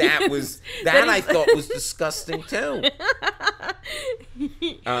right. That was... That I thought was disgusting, too.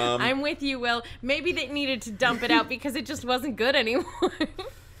 I'm with you, Will. Maybe they needed to dump it out because it just wasn't good anymore.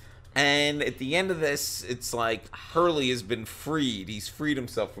 And at the end of this, it's like Hurley has been freed. He's freed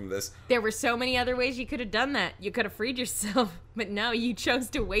himself from this. There were so many other ways you could have done that. You could have freed yourself, but no, you chose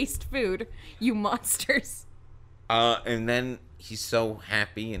to waste food. You monsters. And then he's so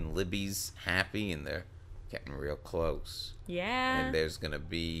happy, and Libby's happy, and they're getting real close. Yeah. And there's going to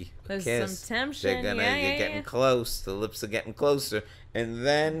be a There's kiss. some tension. They're going to get getting close. The lips are getting closer. And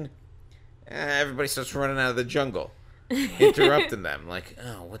then everybody starts running out of the jungle, interrupting them. Like,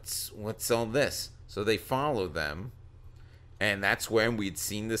 oh, what's all this? So they follow them. And that's when we'd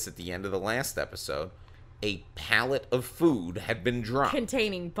seen this at the end of the last episode. A pallet of food had been dropped.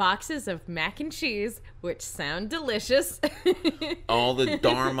 Containing boxes of mac and cheese, which sound delicious. all the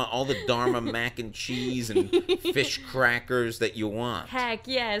Dharma mac and cheese and fish crackers that you want. Heck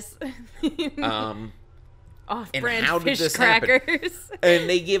yes. Off-brand how did fish this happen? crackers. And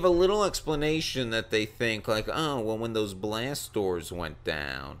they give a little explanation that they think like, oh, well, when those blast doors went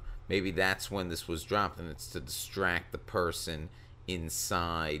down, maybe that's when this was dropped, and it's to distract the person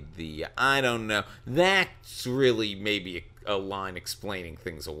inside the... I don't know. That's really maybe a line explaining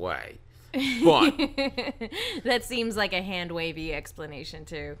things away. But... That seems like a hand-wavy explanation,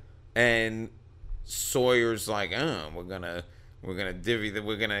 too. And Sawyer's like, oh, we're gonna divvy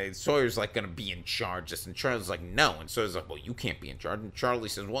that. Sawyer's like gonna be in charge. And Charlie's like, no. And Sawyer's like, well, you can't be in charge. And Charlie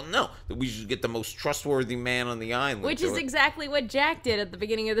says, well, no, that we should get the most trustworthy man on the island. Which is exactly what Jack did at the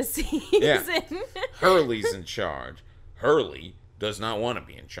beginning of the season. Yeah. Hurley's in charge. Hurley does not want to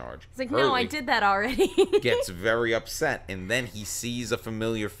be in charge. It's like, Hurley no, I did that already. gets very upset, and then he sees a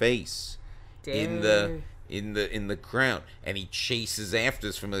familiar face in the crowd, and he chases after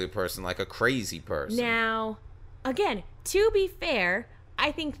this familiar person like a crazy person. Now, again, to be fair,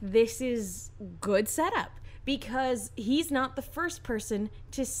 I think this is good setup because he's not the first person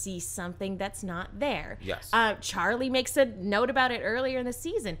to see something that's not there. Yes. Charlie makes a note about it earlier in the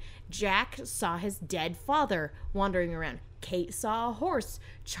season. Jack saw his dead father wandering around. Kate saw a horse.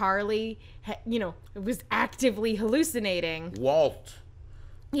 Charlie, was actively hallucinating. Walt.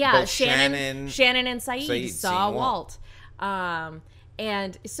 Yeah, Both Shannon and Saeed saw Walt.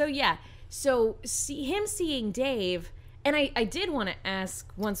 And so, yeah. So, him seeing Dave... And I did want to ask,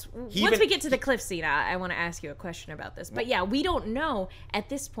 once we get to the cliff scene, I want to ask you a question about this. But yeah, we don't know at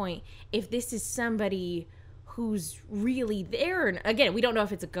this point if this is somebody who's really there. And again, we don't know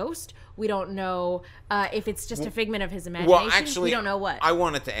if it's a ghost. We don't know if it's just a figment of his imagination. Well, actually, we don't know what. I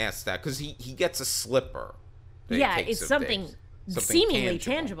wanted to ask that because he gets a slipper. Yeah, it's something seemingly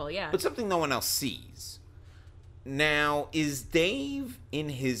tangible, yeah. But something no one else sees. Now, is Dave in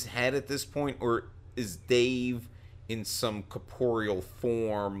his head at this point, or is Dave in some corporeal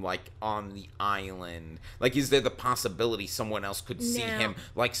form, like on the island? Like, is there the possibility someone else could see him,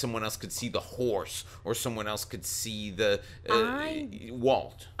 like someone else could see the horse, or someone else could see the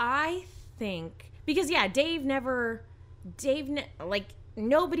Walt? I think because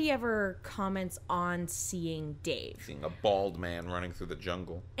nobody ever comments on seeing Dave. Seeing a bald man running through the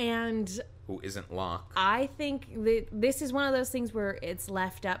jungle. And who isn't Locke. I think that this is one of those things where it's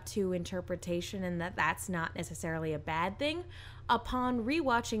left up to interpretation, and that's not necessarily a bad thing. Upon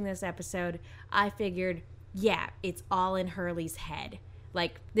rewatching this episode, I figured, yeah, it's all in Hurley's head.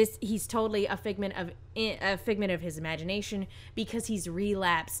 Like this, he's totally a figment of his imagination because he's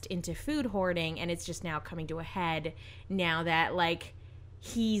relapsed into food hoarding, and it's just now coming to a head now that like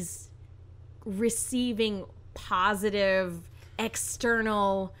he's receiving positive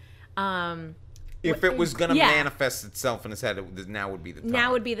external. If it was going to manifest itself in his head, now would be the time.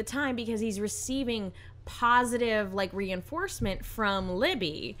 Now would be the time because he's receiving positive like reinforcement from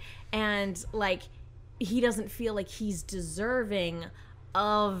Libby, and like he doesn't feel like he's deserving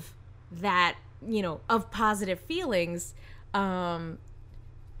of that, of positive feelings.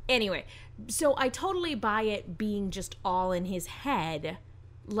 Anyway, so I totally buy it being just all in his head.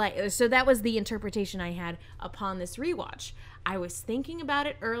 So that was the interpretation I had upon this rewatch. I was thinking about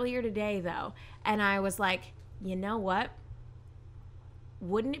it earlier today, though, and I was like, you know what?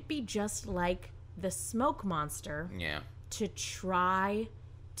 Wouldn't it be just like the smoke monster to try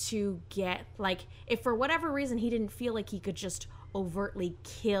to get, like, if for whatever reason he didn't feel like he could just overtly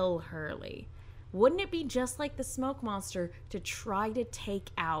kill Hurley, wouldn't it be just like the smoke monster to try to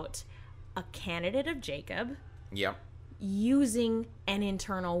take out a candidate of Jacob? Yep. Using an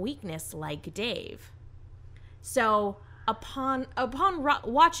internal weakness like Dave. So upon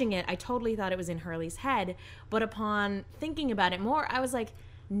watching it, I totally thought it was in Hurley's head, but upon thinking about it more, I was like,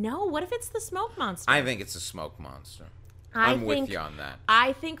 no, what if it's the smoke monster? I think it's a smoke monster. I'm with you on that.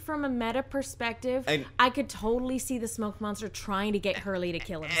 I think from a meta perspective, I could totally see the smoke monster trying to get Hurley to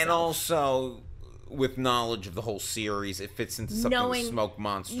kill himself. And also, with knowledge of the whole series, it fits into something the smoke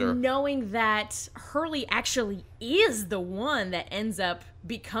monster. Knowing that Hurley actually is the one that ends up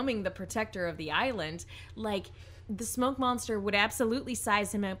becoming the protector of the island, like, the smoke monster would absolutely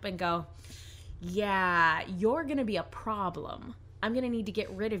size him up and go, yeah, you're going to be a problem. I'm going to need to get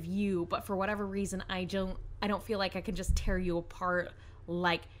rid of you, but for whatever reason, I don't feel like I can just tear you apart.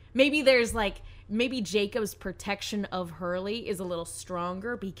 Like, maybe maybe Jacob's protection of Hurley is a little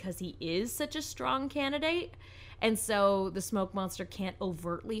stronger because he is such a strong candidate. And so the smoke monster can't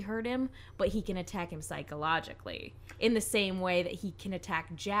overtly hurt him, but he can attack him psychologically in the same way that he can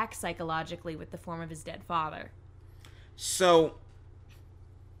attack Jack psychologically with the form of his dead father. So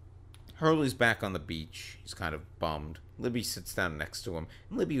Hurley's back on the beach. He's kind of bummed. Libby sits down next to him.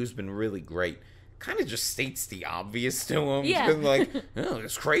 And Libby, who's been really great, kind of just states the obvious to him. Yeah. She's been like, oh,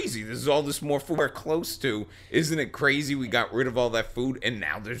 it's crazy. There's all this more food we're close to. Isn't it crazy we got rid of all that food and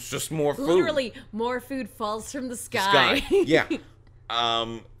now there's just more food? Literally, more food falls from the sky. Yeah.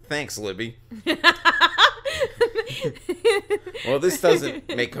 Thanks, Libby. Well, this doesn't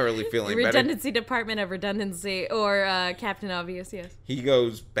make Hurley feel any better. Redundancy Department of Redundancy, or Captain Obvious, yes. He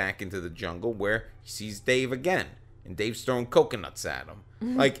goes back into the jungle where he sees Dave again. And Dave's throwing coconuts at him.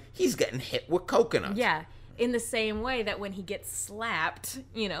 Like, he's getting hit with coconuts. Yeah, in the same way that when he gets slapped,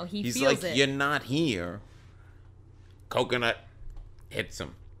 he He's feels like, it. you're not here. Coconut hits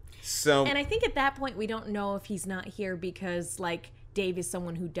him. So, And I think at that point, we don't know if he's not here because, like, Dave is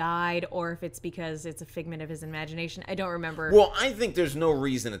someone who died, or if it's because it's a figment of his imagination. I don't remember. well, I think there's no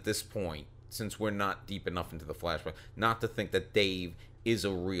reason at this point, since we're not deep enough into the flashback, not to think that Dave is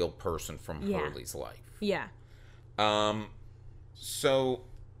a real person from Yeah. Hurley's life. Yeah. So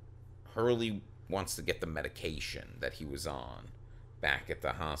Hurley wants to get the medication that he was on back at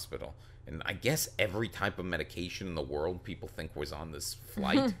the hospital. And I guess every type of medication in the world people think was on this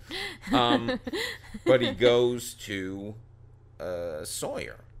flight. But he goes to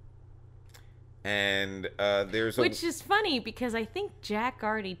Sawyer. And there's a... Which is funny because I think Jack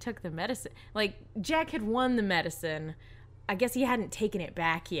already took the medicine. Like, Jack had won the medicine. I guess he hadn't taken it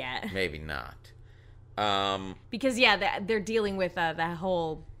back yet. Maybe not. Because, yeah, they're dealing with the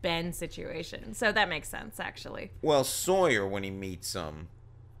whole Ben situation. So that makes sense, actually. Well, Sawyer, when he meets him,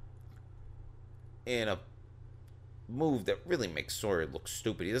 in a move that really makes Sawyer look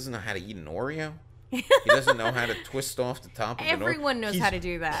stupid, he doesn't know how to eat an Oreo. He doesn't know how to twist off the top of an Oreo. Everyone knows how to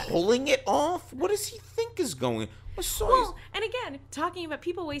do that. Pulling it off? What does he think is going on? Well, and again, talking about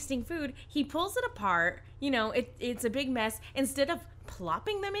people wasting food, he pulls it apart. It's a big mess. Instead of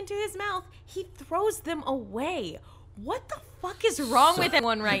plopping them into his mouth, he throws them away. What the fuck is wrong with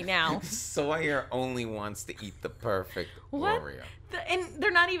everyone right now? Sawyer only wants to eat the perfect What? Oreo. And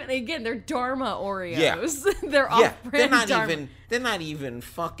they're not even, again, they're Dharma Oreos. Yeah. They're off-brand Dharma. They're not even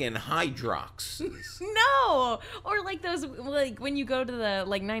fucking Hydrox. No! Or like those, like when you go to the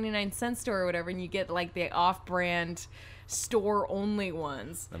 99-cent store or whatever and you get like the off-brand store-only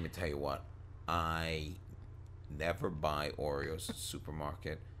ones. Let me tell you what. I never buy Oreos at the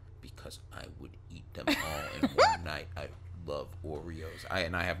supermarket because I would eat them all in one night. I love Oreos.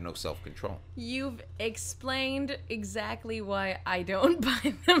 I have no self-control. You've explained exactly why I don't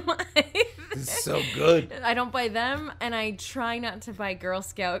buy them either. It's so good. I don't buy them, and I try not to buy Girl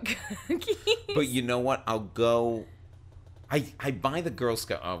Scout cookies. But you know what? I'll go... I buy the Girl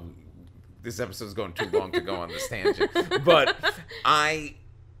Scout... Oh, this episode's going too long to go on this tangent. But I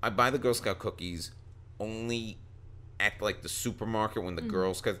buy the Girl Scout cookies only at like the supermarket when the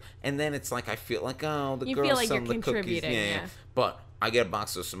girls, and then it's like I feel like, oh, the you girls feel like selling you're the cookies, contributing, yeah. But I get a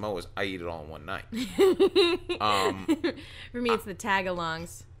box of Samoas, I eat it all in one night. For me, it's the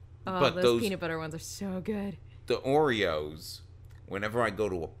tag-alongs. Oh, but those peanut butter ones are so good. The Oreos, whenever I go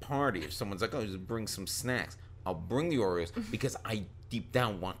to a party, if someone's like, oh, just bring some snacks, I'll bring the Oreos because I deep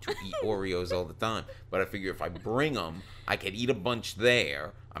down want to eat Oreos all the time. But I figure if I bring them, I could eat a bunch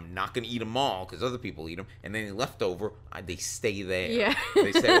there. I'm not going to eat them all because other people eat them. And then the leftover, they stay there. Yeah.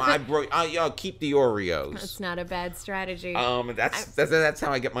 They say, well, I'll keep the Oreos. That's not a bad strategy. That's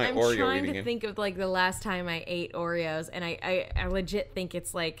how I get my Oreo eating. I'm trying to think of like the last time I ate Oreos, and I legit think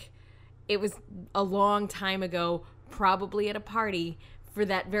it's like it was a long time ago, probably at a party, for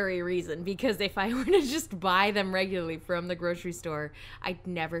that very reason. Because if I were to just buy them regularly from the grocery store, I'd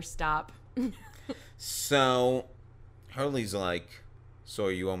never stop. So Hurley's like, so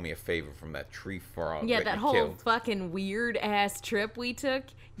you owe me a favor from that tree frog. Yeah, that whole killed. fucking weird ass trip we took.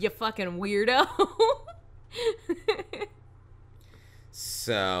 You fucking weirdo.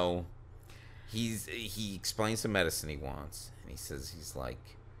 So he explains the medicine he wants, and he says he's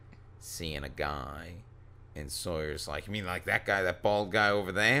like seeing a guy, and Sawyer's like, you mean like that guy, that bald guy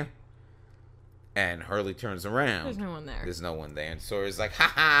over there? And Hurley turns around. There's no one there. There's no one there, and Sawyer's like,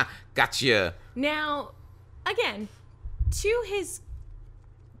 ha ha, gotcha. Now, again, to his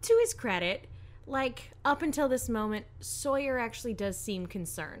credit, like, up until this moment, Sawyer actually does seem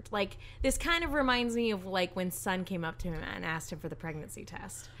concerned. Like, this kind of reminds me of, like, when Sun came up to him and asked him for the pregnancy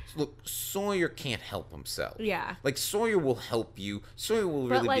test. Look, Sawyer can't help himself. Yeah. Like, Sawyer will help you. Sawyer will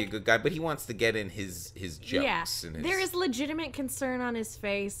really like, be a good guy, but he wants to get in his jokes. And his... There is legitimate concern on his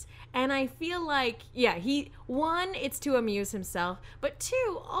face, and I feel like, one, it's to amuse himself, but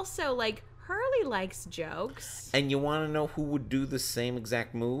two, also, like, Hurley likes jokes. And you want to know who would do the same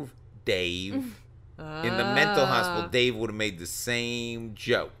exact move? Dave. In the mental hospital, Dave would have made the same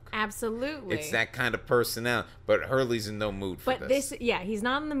joke. Absolutely. It's that kind of personality. But Hurley's in no mood for this. But he's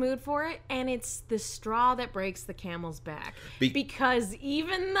not in the mood for it, and it's the straw that breaks the camel's back. Because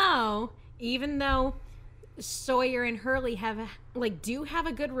even though Sawyer and Hurley do have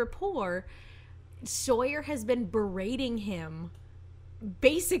a good rapport, Sawyer has been berating him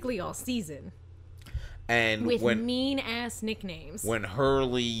basically all season. And with mean-ass nicknames. When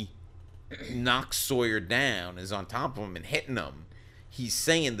Hurley knocks Sawyer down, is on top of him and hitting him, he's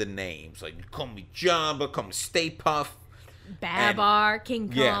saying the names. Like, call me Jabba, call me Stay Puft. Babar, King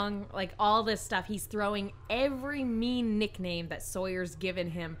Kong, like all this stuff. He's throwing every mean nickname that Sawyer's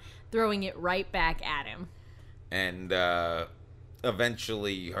given him, throwing it right back at him. And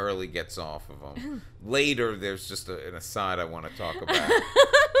eventually Hurley gets off of him. Later, there's just an aside I want to talk about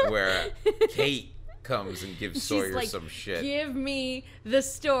where Kate comes and gives Sawyer like, some shit. Give me the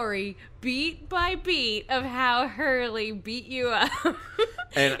story beat by beat of how Hurley beat you up.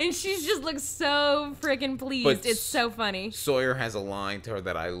 And she just looks so freaking pleased. It's so funny. Sawyer has a line to her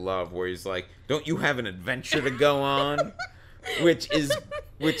that I love where he's like, "Don't you have an adventure to go on?" which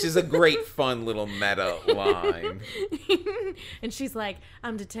is a great fun little meta line. And she's like,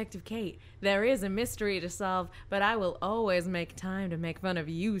 "I'm Detective Kate. There is a mystery to solve, but I will always make time to make fun of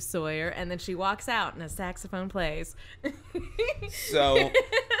you, Sawyer." And then she walks out and a saxophone plays. So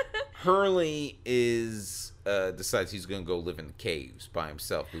Hurley decides he's going to go live in the caves by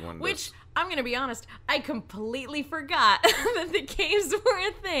himself. Which, I'm going to be honest, I completely forgot that the caves were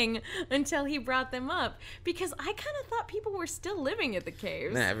a thing until he brought them up. Because I kind of thought people were still living at the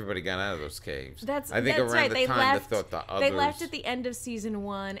caves. Nah, everybody got out of those caves. That's around right. the time they thought the others... They left at the end of season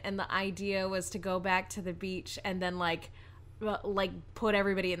 1, and the idea was to go back to the beach and then, like put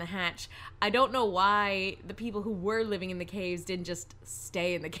everybody in the hatch. I don't know why the people who were living in the caves didn't just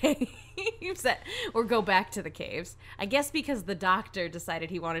stay in the caves or go back to the caves. I guess because the doctor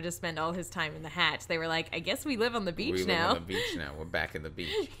decided he wanted to spend all his time in the hatch. They were like, I guess we live on the beach now. We live on the beach now. We're back in the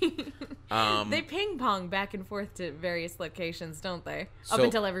beach. They ping pong back and forth to various locations, don't they? Up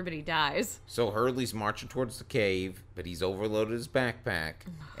until everybody dies. So Hurley's marching towards the cave, but he's overloaded his backpack,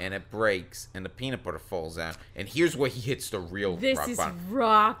 and it breaks, and the peanut butter falls out. And here's where he hits the real rock bottom. This is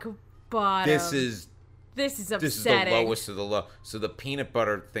rock bottom. This is upsetting. This is the lowest of the low. So the peanut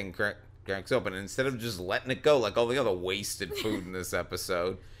butter thing cracks open, and instead of just letting it go like all the other wasted food in this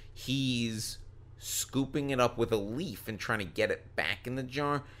episode, he's scooping it up with a leaf and trying to get it back in the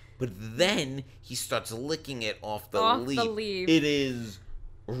jar. But then he starts licking it off the leaf. It is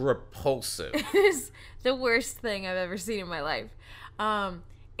repulsive. It is the worst thing I've ever seen in my life.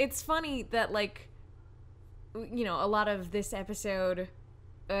 It's funny that, like, you know, a lot of this episode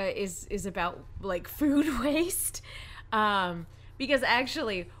is about, like, food waste. Because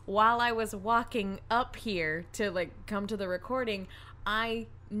actually, while I was walking up here to, like, come to the recording, I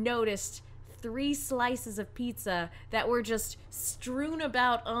noticed 3 slices of pizza that were just strewn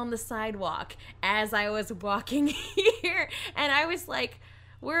about on the sidewalk as I was walking here. And I was like,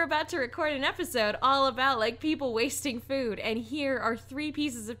 we're about to record an episode all about, like, people wasting food. And here are 3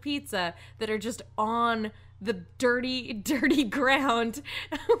 pieces of pizza that are just on the dirty, dirty ground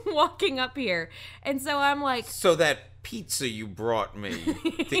walking up here. And so I'm like... So that pizza you brought me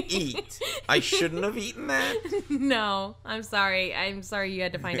to eat, I shouldn't have eaten that? No, I'm sorry. I'm sorry you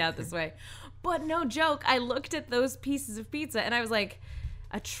had to find out this way. But no joke, I looked at those pieces of pizza and I was like,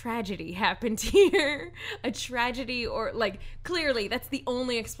 a tragedy happened here. A tragedy, or, like, clearly that's the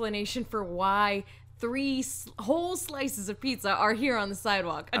only explanation for why 3 whole slices of pizza are here on the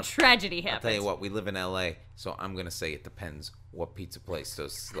sidewalk. A tragedy happened. I'll tell you what, we live in LA, so I'm going to say it depends what pizza place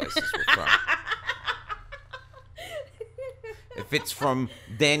those slices were from. If it's from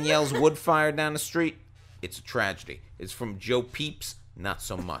Danielle's Wood Fire down the street, it's a tragedy. It's from Joe Peeps, not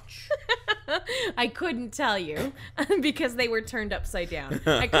so much. I couldn't tell you because they were turned upside down.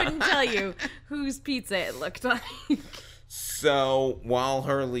 I couldn't tell you whose pizza it looked like. So while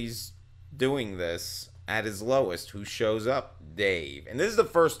Hurley's doing this at his lowest, who shows up? Dave. And this is the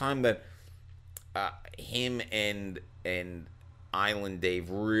first time that him and Island Dave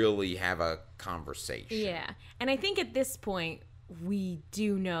really have a conversation. Yeah. And I think at this point, we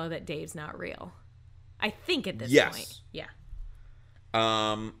do know that Dave's not real. I think at this Yes. point. Yeah.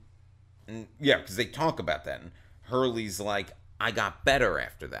 Yeah, because they talk about that. And Hurley's like, I got better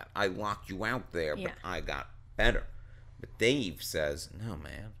after that. I locked you out there, but Yeah. I got better. But Dave says, no,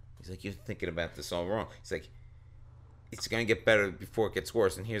 man. He's like, you're thinking about this all wrong. He's like, it's going to get better before it gets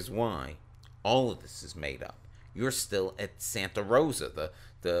worse. And here's why. All of this is made up. You're still at Santa Rosa,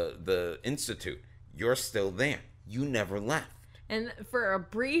 the institute. You're still there. You never left. And for a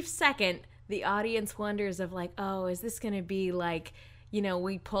brief second, the audience wonders of like, oh, is this going to be like, you know,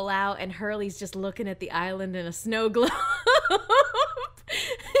 we pull out and Hurley's just looking at the island in a snow globe.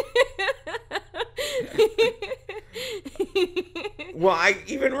 Well, I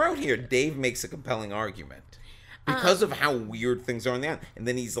even wrote here, Dave makes a compelling argument. Because of how weird things are on the island. And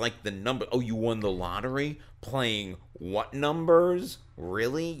then he's like, the number, oh, you won the lottery? Playing what numbers?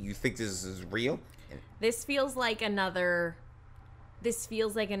 Really? You think this is real? This feels like another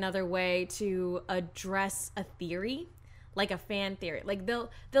way to address a theory, like a fan theory. Like they'll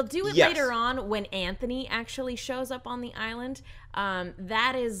do it Yes. later on when Anthony actually shows up on the island.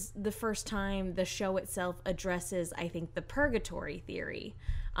 That is the first time the show itself addresses, I think, the purgatory theory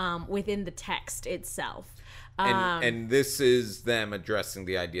within the text itself. And this is them addressing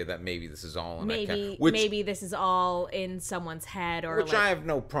the idea that maybe this is all in Maybe this is all in someone's head, or which like, I have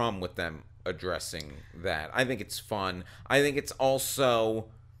no problem with them addressing that. I think it's fun. I think it's also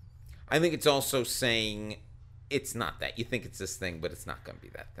saying it's not that. You think it's this thing, but it's not going to be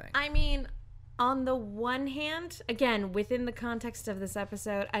that thing. I mean, on the one hand, again, within the context of this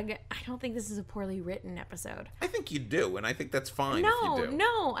episode, I don't think this is a poorly written episode. I think you do, and I think that's fine if you do.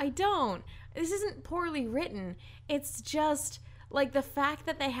 No, I don't. This isn't poorly written. It's just like the fact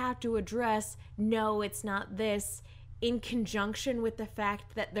that they have to address, no, it's not this, in conjunction with the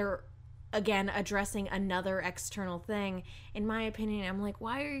fact that they're, again, addressing another external thing. In my opinion, I'm like,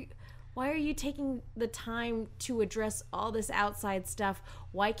 why are you taking the time to address all this outside stuff?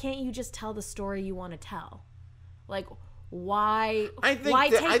 Why can't you just tell the story you want to tell? Like, why? I think why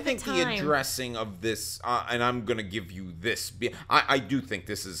take I think the the time? addressing of this, and I'm going to give you this. I do think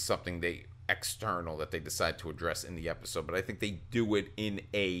this is something external that they decide to address in the episode, but I think they do it in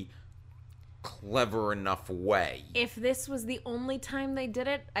a clever enough way. If this was the only time they did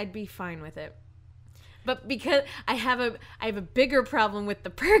it, I'd be fine with it. But because I have a bigger problem with the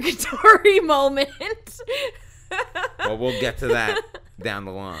purgatory moment. Well, we'll get to that down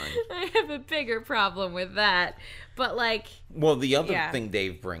the line. I have a bigger problem with that. But like, Well, the other Yeah. thing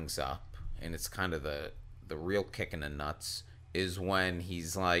Dave brings up, and it's kind of the real kick in the nuts, is when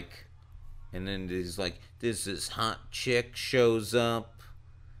he's like, and then there's like, this hot chick shows up.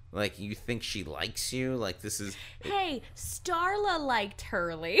 Like, you think she likes you? Like, this is... hey, Starla liked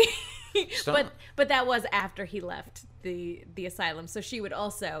Hurley. Starla. But that was after he left the asylum. So she would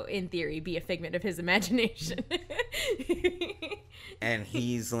also, in theory, be a figment of his imagination. And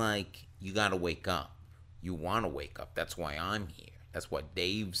he's like, you gotta wake up. You want to wake up. That's why I'm here. That's why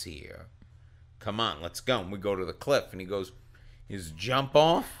Dave's here. Come on, let's go. And we go to the cliff, and he goes, his jump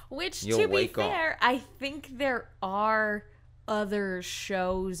off. Which, You'll to be wake up. fair, I think there are other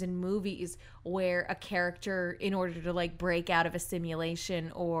shows and movies where a character, in order to like break out of a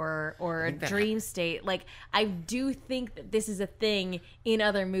simulation or a dream state, like I do think that this is a thing in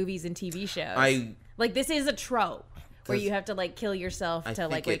other movies and TV shows. Like this is a trope where you have to like kill yourself to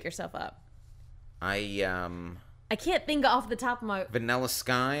like wake yourself up. I can't think off the top of my... Vanilla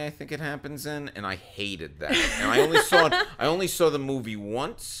Sky, I think it happens in, and I hated that. And I only saw the movie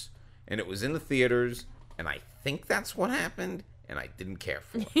once, and it was in the theaters, and I think that's what happened, and I didn't care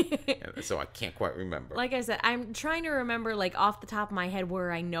for it. And so I can't quite remember. Like I said, I'm trying to remember like off the top of my head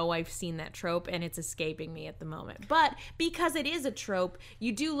where I know I've seen that trope, and it's escaping me at the moment. But because it is a trope,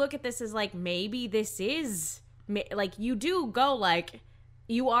 you do look at this as like, maybe this is... Like, you do go like,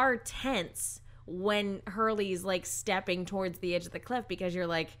 you are tense when Hurley's like stepping towards the edge of the cliff, because you're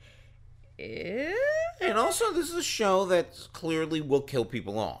like, eh? And also, this is a show that clearly will kill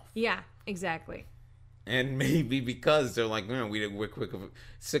people off. Yeah, exactly. And maybe because they're like, no, we're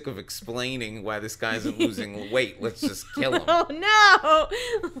sick of explaining why this guy isn't losing weight. Let's just kill him. Oh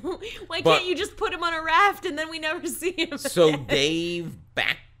no! Why can't you just put him on a raft and then we never see him? So Dave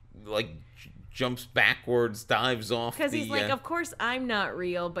jumps backwards, dives off. Because he's like, of course I'm not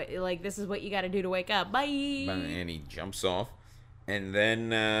real, but like this is what you got to do to wake up. Bye. And he jumps off, and then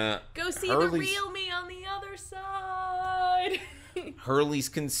go see the real me on the other side. Hurley's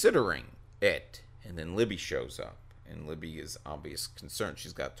considering it, and then Libby shows up, and Libby is obvious concern.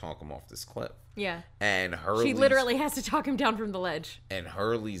 She's got to talk him off this cliff. Yeah. And she literally has to talk him down from the ledge. And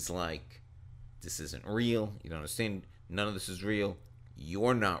Hurley's like, this isn't real. You don't understand. none of this is real.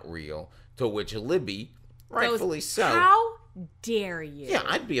 You're not real. To which Libby, rightfully so. How dare you? Yeah,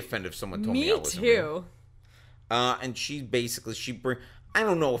 I'd be offended if someone told me I wasn't real. And she I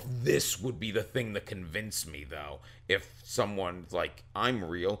don't know if this would be the thing that convinced me, though. If someone's like, I'm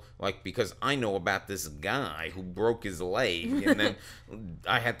real, like, because I know about this guy who broke his leg, and then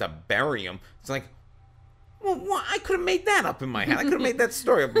I had to bury him. It's like, well, what? I could have made that up in my head. I could have made that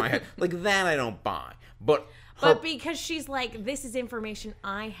story up in my head. Like, that I don't buy. But because she's like, this is information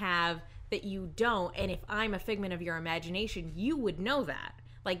I have that you don't, and if I'm a figment of your imagination, you would know that.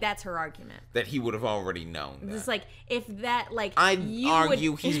 Like, that's her argument. That he would have already known that. It's like, if that, like, I'd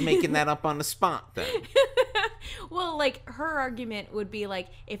argue he's making that up on the spot, then. Well, like, her argument would be like,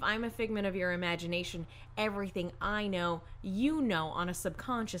 if I'm a figment of your imagination, everything I know, you know on a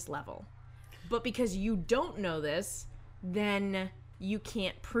subconscious level. But because you don't know this, then you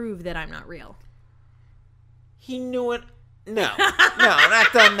can't prove that I'm not real. He knew it. No, that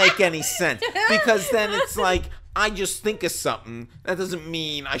doesn't make any sense. Because then it's like, I just think of something. That doesn't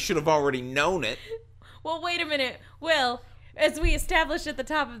mean I should have already known it. Well, wait a minute. Will, as we established at the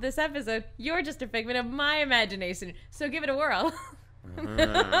top of this episode, you're just a figment of my imagination. So give it a whirl.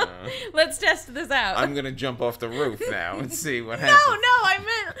 Let's test this out. I'm going to jump off the roof now and see what happens. No, I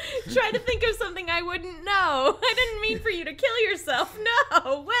meant try to think of something I wouldn't know. I didn't mean for you to kill yourself.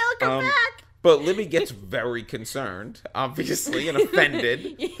 No, Will, come back. But Libby gets very concerned, obviously, and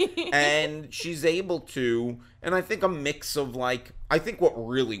offended. And she's able to, and I think a mix of like, I think what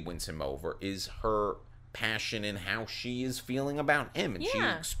really wins him over is her passion in how she is feeling about him. And she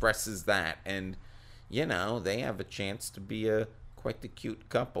expresses that. And, you know, they have a chance to be quite the cute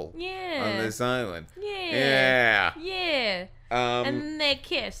couple on this island. Yeah. And then they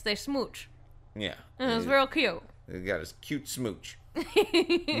kiss, they smooch. Yeah. It was real cute. They got a cute smooch.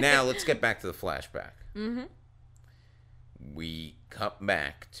 Now let's get back to the flashback. Mm-hmm. We cut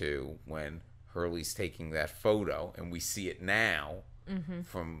back to when Hurley's taking that photo, and we see it now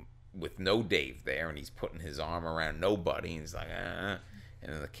from with no Dave there, and he's putting his arm around nobody, and he's like, and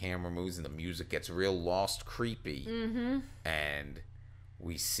then the camera moves, and the music gets real lost, creepy, and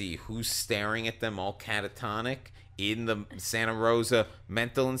we see who's staring at them, all catatonic in the Santa Rosa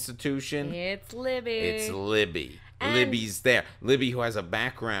Mental Institution. It's Libby. It's Libby. Libby's there. Libby, who has a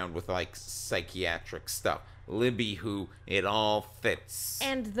background with, like, psychiatric stuff. Libby, who it all fits.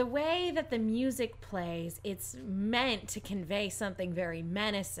 And the way that the music plays, it's meant to convey something very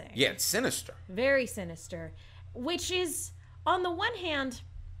menacing. Yeah, it's sinister. Very sinister. Which is, on the one hand,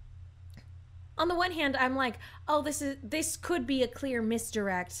 I'm like, oh, this could be a clear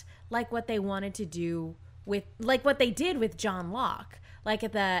misdirect, like what they wanted to do with, like what they did with John Locke. Like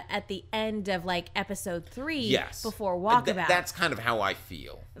at the end of like episode 3, before Walkabout. That's kind of how I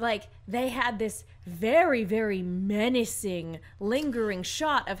feel. Like they had this very, very menacing, lingering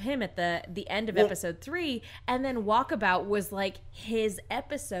shot of him at the end of episode 3, and then Walkabout was like his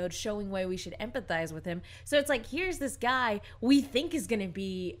episode showing why we should empathize with him. So it's like, here's this guy we think is going to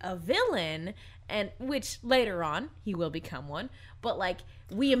be a villain, and which later on he will become one, but like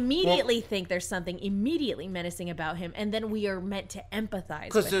we immediately think there's something immediately menacing about him, and then we are meant to empathize with him.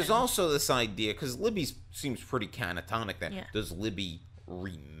 Because there's also this idea, because Libby seems pretty catatonic then. Yeah. Does Libby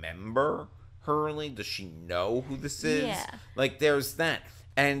remember Hurley? Does she know who this is? Yeah. Like, there's that.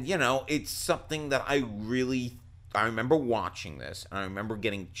 And, you know, it's something that I remember watching this, and I remember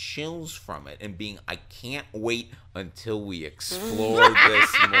getting chills from it and being, I can't wait until we explore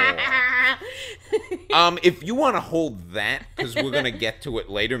this more. If you want to hold that, because we're going to get to it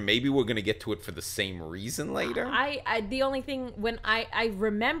later, maybe we're going to get to it for the same reason later. The only thing, when I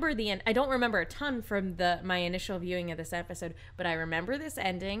remember the end, I don't remember a ton from my initial viewing of this episode, but I remember this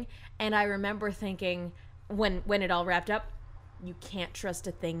ending, and I remember thinking, when it all wrapped up, you can't trust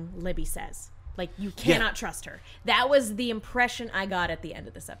a thing Libby says. Like, you cannot trust her. That was the impression I got at the end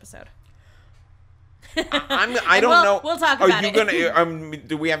of this episode. I don't know. We'll talk about it. Are you gonna?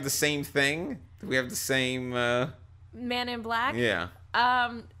 Do we have the same thing? Do we have the same? Man in Black. Yeah.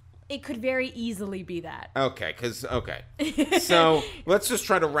 It could very easily be that. Okay. So let's just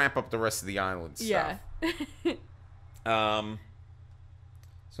try to wrap up the rest of the island stuff. Yeah.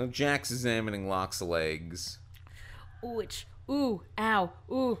 So Jack's examining Locke's legs. Ooh, ow,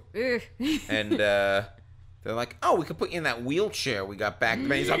 ooh, ugh. And they're like, oh, we could put you in that wheelchair we got back.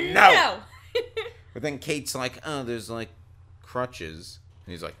 And he's like, no. But then Kate's like, oh, there's like crutches.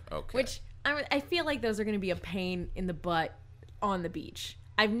 And he's like, okay. Which I feel like those are going to be a pain in the butt on the beach.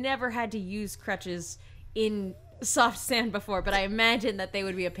 I've never had to use crutches in soft sand before, but I imagine that they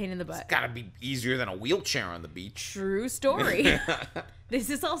would be a pain in the butt. It's got to be easier than a wheelchair on the beach. True story. This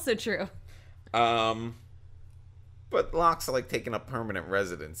is also true. But Locke's like taking up permanent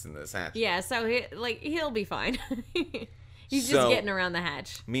residence in this hatch. Yeah, so he'll be fine. He's So- just getting around the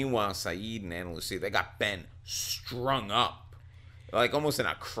hatch. Meanwhile, Saeed and Ana Lucia, they got Ben strung up. Like almost in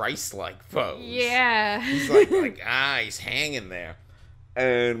a Christ-like pose. Yeah. He's he's hanging there.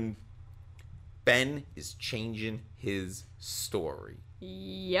 And Ben is changing his story.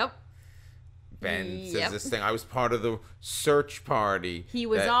 Yep. Ben says Yep. this thing. I was part of the search party. He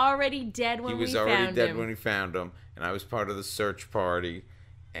was that- already dead when He was we already found dead him. when we found him. And I was part of the search party.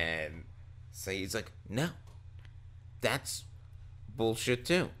 And Saeed's like, no. That's bullshit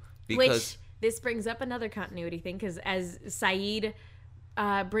too. Because Which, this brings up another continuity thing, because as Saeed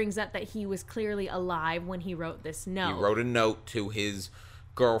brings up that he was clearly alive when he wrote this note. he wrote a note to his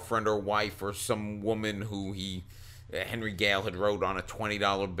girlfriend or wife or some woman who Henry Gale had wrote on a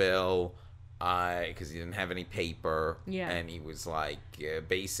 $20 bill because he didn't have any paper. Yeah. And he was like,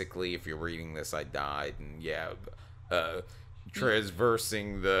 basically, if you're reading this, I died. And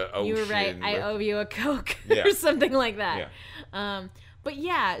traversing the ocean. You were right. I owe you a Coke Yeah. or something like that. Yeah. But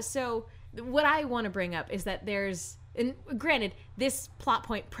yeah, so what I want to bring up is that and granted, this plot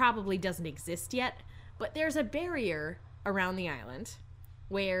point probably doesn't exist yet, but there's a barrier around the island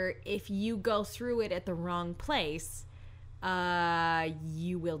where if you go through it at the wrong place,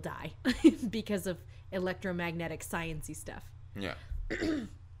 you will die because of electromagnetic sciencey stuff. Yeah.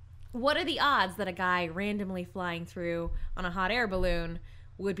 What are the odds that a guy randomly flying through on a hot air balloon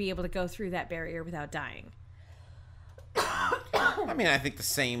would be able to go through that barrier without dying? I mean, I think the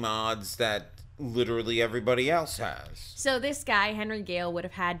same odds that literally everybody else has. So this guy, Henry Gale, would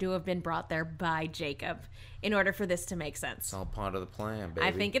have had to have been brought there by Jacob in order for this to make sense. It's all part of the plan, baby.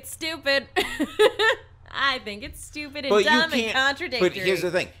 I think it's stupid. I think it's stupid and But you dumb and can't- contradictory. But here's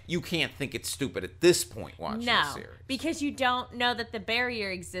the thing. You can't think it's stupid at this point watching the No, series. because you don't know that the barrier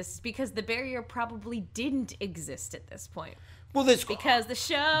exists, because the barrier probably didn't exist at this point. Well, this... Because the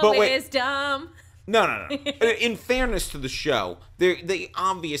show But wait. is dumb. No. In fairness to the show, they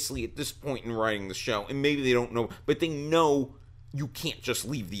obviously at this point in writing the show, and maybe they don't know, but they know you can't just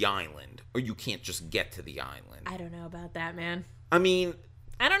leave the island, or you can't just get to the island. I don't know about that, man. I mean,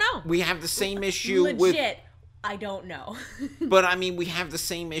 I don't know. we have the same issue Legit, with... I don't know. But, I mean, we have the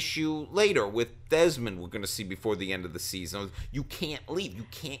same issue later with Desmond we're going to see before the end of the season. You can't leave. You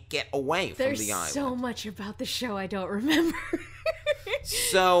can't get away from There's the island. so much about the show I don't remember.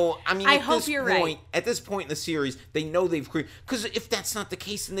 So, I mean, I at hope this you're point, right. At this point in the series, they know they've created... Because if that's not the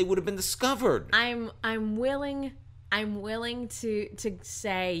case, then they would have been discovered. I'm willing to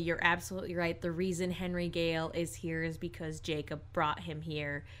say you're absolutely right. The reason Henry Gale is here is because Jacob brought him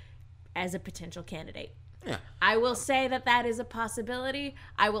here as a potential candidate. Yeah. I will say that is a possibility.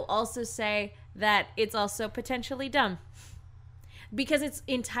 I will also say that it's also potentially dumb. Because it's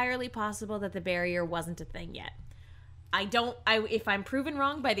entirely possible that the barrier wasn't a thing yet. If I'm proven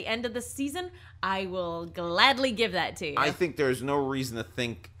wrong by the end of the season, I will gladly give that to you. I think there's no reason to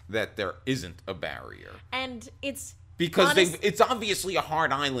think that there isn't a barrier. And it's... Because honest- it's obviously a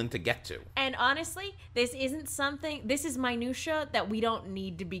hard island to get to. And honestly, this is minutia that we don't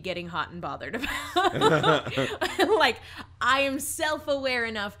need to be getting hot and bothered about. Like, I am self-aware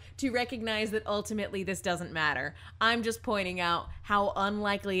enough to recognize that ultimately this doesn't matter. I'm just pointing out how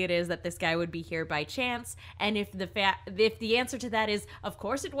unlikely it is that this guy would be here by chance. And if the answer to that is, of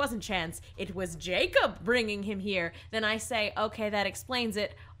course it wasn't chance, it was Jacob bringing him here, then I say, okay, that explains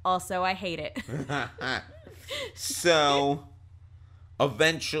it. Also, I hate it. So,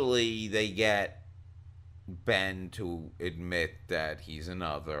 eventually they get Ben to admit that he's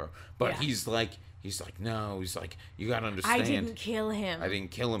another. But Yeah. he's like, no. He's like, you gotta understand. I didn't kill him. I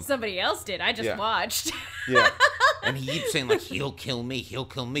didn't kill him. Somebody else did. I just Yeah. watched. Yeah. And he keeps saying, like, he'll kill me.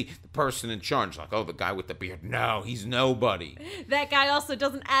 The person in charge, like, oh, the guy with the beard. No, he's nobody. That guy also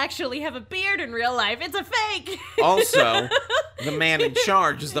doesn't actually have a beard in real life. It's a fake. Also, the man in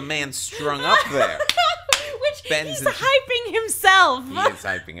charge is the man strung up there. Which Ben's he's in- hyping himself. He is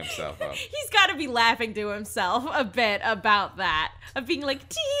hyping himself up. He's got to be laughing to himself a bit about that. Of being like,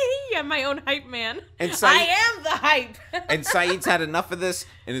 tee, I'm my own hype man. And I am the hype. And Saeed's had enough of this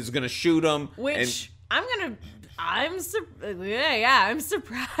and is going to shoot him. Which I'm surprised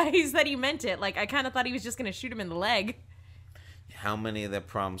that he meant it. Like, I kind of thought he was just going to shoot him in the leg. How many of their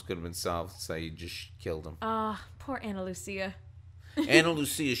problems could have been solved? Saeed just killed him. Poor Ana Lucia. Ana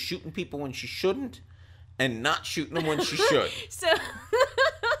Lucia is shooting people when she shouldn't and not shooting them when she should. So,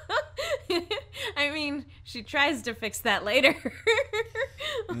 I mean, she tries to fix that later.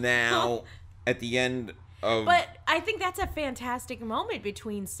 Now, at the end of... But I think that's a fantastic moment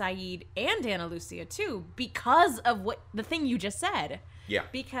between Saeed and Ana Lucia too, because of the thing you just said. Yeah.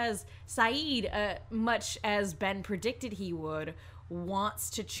 Because Saeed, much as Ben predicted he would, wants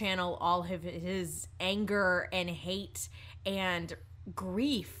to channel all of his anger and hate and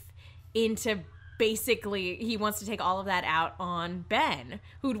grief into basically, he wants to take all of that out on Ben,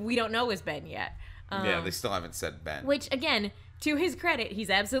 who we don't know is Ben yet. Yeah, they still haven't said Ben. Which, again, to his credit, he's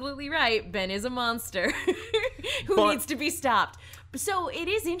absolutely right. Ben is a monster who needs to be stopped. So it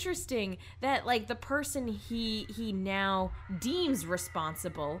is interesting that, like, the person he now deems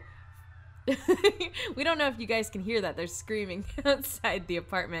responsible. We don't know if you guys can hear that. They're screaming outside the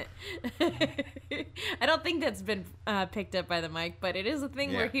apartment. I don't think that's been picked up by the mic, but it is a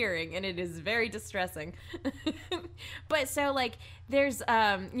thing we're hearing, and it is very distressing. But so, like, there's,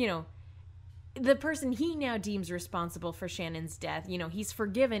 the person he now deems responsible for Shannon's death, he's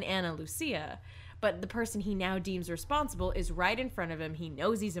forgiven Ana Lucia, but the person he now deems responsible is right in front of him. He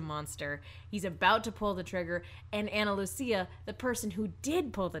knows he's a monster. He's about to pull the trigger, and Ana Lucia, the person who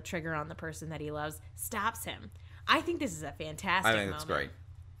did pull the trigger on the person that he loves, stops him. I think this is a fantastic moment. I think that's great.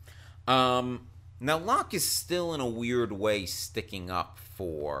 Now, Locke is still in a weird way sticking up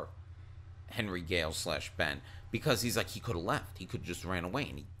for Henry Gale / Ben, because he's like, he could have left. He could have just ran away,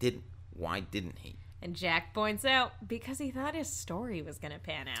 and he didn't. Why didn't he? And Jack points out, because he thought his story was going to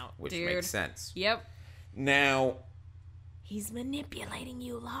pan out, Which makes sense. Yep. Now, he's manipulating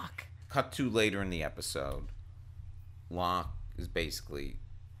you, Locke. Cut to later in the episode, Locke is basically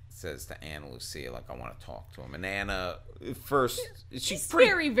says to Ana Lucia, like, I want to talk to him. And Anna, first, she's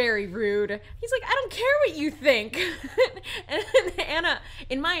very, very rude. He's like, I don't care what you think. And Anna,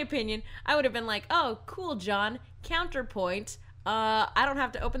 in my opinion, I would have been like, oh, cool, John. Counterpoint. I don't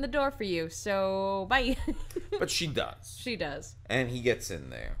have to open the door for you, so bye. But she does. She does. And he gets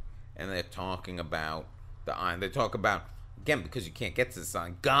in there, and they're talking about the island. They talk about, again, because you can't get to this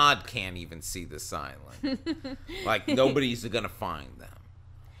island, God can't even see this island. Like, nobody's going to find them.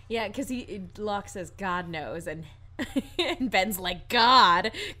 Yeah, because Locke says, God knows, and Ben's like,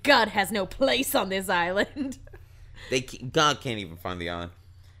 God has no place on this island. God can't even find the island.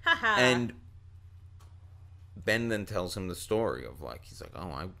 And Ben then tells him the story of, like, he's like,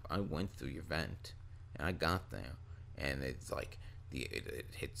 oh, I went through your vent, and I got there, and it's like, it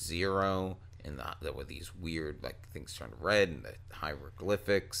hit 0, and there were these weird, like, things turned red, and the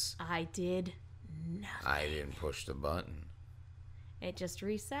hieroglyphics. I did nothing. I didn't push the button. It just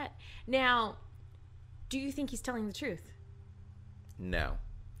reset. Now, do you think he's telling the truth? No.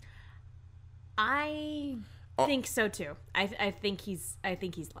 I think so too. I think he's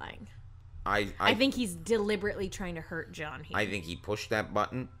lying. I think he's deliberately trying to hurt John here. I think he pushed that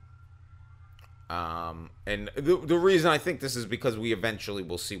button. And the reason I think this is because we eventually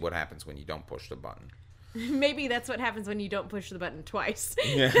will see what happens when you don't push the button. Maybe that's what happens when you don't push the button twice.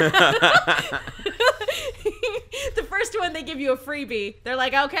 Yeah. The first one, they give you a freebie. They're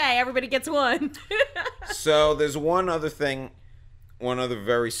like, okay, everybody gets one. So there's one other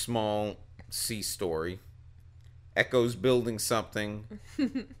very small C story. Echo's building something.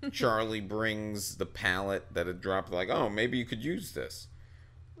 Charlie brings the pallet that had dropped, like, oh, maybe you could use this.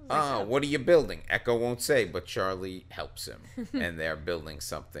 Oh, what are you building? Echo won't say, but Charlie helps him. And they're building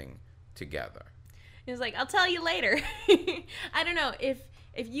something together. He was like, I'll tell you later. I don't know, if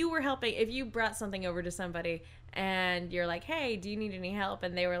you were helping, if you brought something over to somebody and you're like, hey, do you need any help?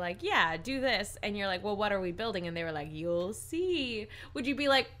 And they were like, yeah, do this. And you're like, well, what are we building? And they were like, you'll see. Would you be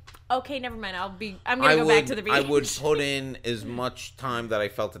like, okay, never mind, I'm going to go back to the beach? I would put in as much time that I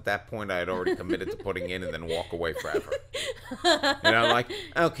felt at that point I had already committed to putting in, and then walk away forever. Like,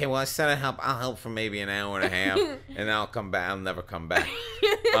 okay, well, I said I'll help for maybe an hour and a half, and then I'll come back. I'll never come back.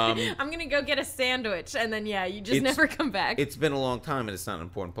 I'm going to go get a sandwich, and then, yeah, you just never come back. It's been a long time, and it's not an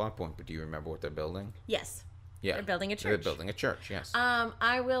important plot point, but do you remember what they're building? Yes. Yeah. They're building a church. They're building a church, yes.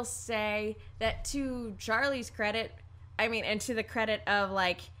 I will say that to Charlie's credit, and to the credit of,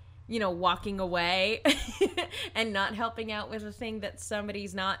 like, walking away and not helping out with a thing that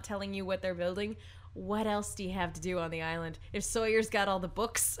somebody's not telling you what they're building, what else do you have to do on the island? If Sawyer's got all the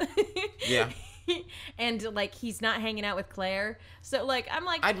books. Yeah. And, like, he's not hanging out with Claire. So, like, I'm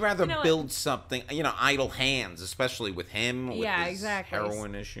like, I'd rather build something, idle hands, especially with him, with his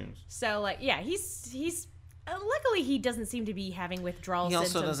heroin issues. So, like, yeah, he's luckily he doesn't seem to be having withdrawal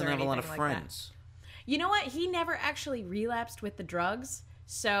symptoms. He also doesn't have a lot of like friends. That. You know what? He never actually relapsed with the drugs.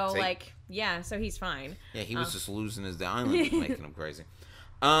 So, so he's fine. Yeah, he was just losing his island, making him crazy.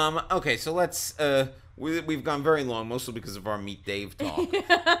 Okay, so let's we've gone very long, mostly because of our Meet Dave talk.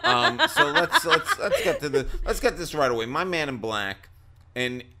 So let's get to let's get this right away. My Man in Black,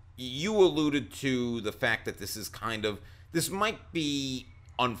 and you alluded to the fact that this might be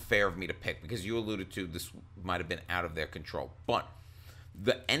unfair of me to pick because you alluded to this might have been out of their control. But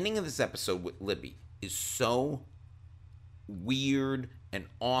the ending of this episode with Libby is so weird and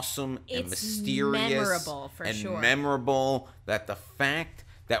awesome and mysterious. Memorable, for and sure. memorable that the fact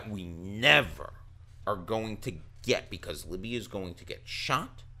that we never are going to get, because Libby is going to get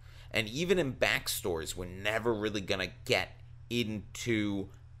shot, and even in backstories, we're never really going to get into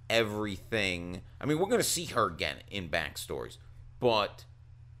everything. I mean, we're going to see her again in backstories, but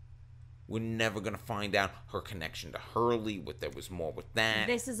we're never going to find out her connection to Hurley, what there was more with that.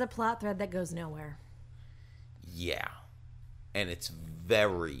 This is a plot thread that goes nowhere. Yeah. And it's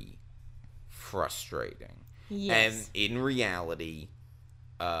very frustrating. Yes. And in reality,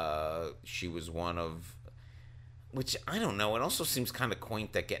 she was one of, which I don't know, it also seems kind of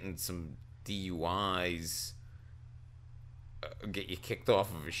quaint that getting some DUIs get you kicked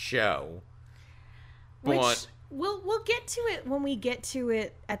off of a show. But Which we'll get to it when we get to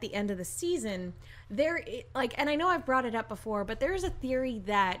it at the end of the season. And I know I've brought it up before, but there's a theory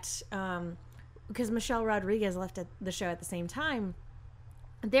that because Michelle Rodriguez left the show at the same time,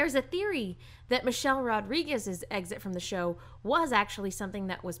 there's a theory that Michelle Rodriguez's exit from the show was actually something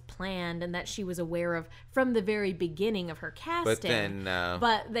that was planned and that she was aware of from the very beginning of her casting.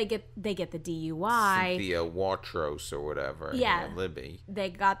 But they get the DUI. Cynthia Watros or whatever. Yeah, Libby. They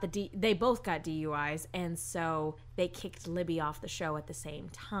both got DUIs, and so they kicked Libby off the show at the same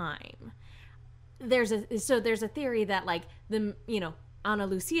time. There's a theory that Ana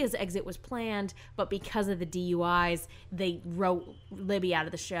Lucia's exit was planned, but because of the DUIs, they wrote Libby out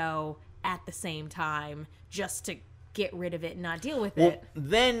of the show at the same time just to get rid of it and not deal with it.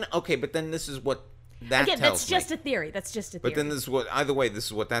 Then, okay, but then this is what that tells me. That's just a theory. That's just a theory. But then this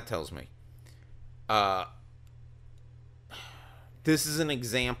is what that tells me. This is an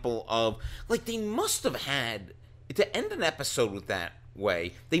example of, they must have had, to end an episode with that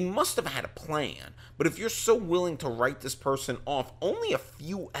way, they must have had a plan. But if you're so willing to write this person off only a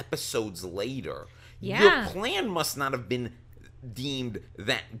few episodes later, your plan must not have been deemed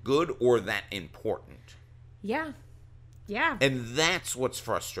that good or that important. Yeah. And that's what's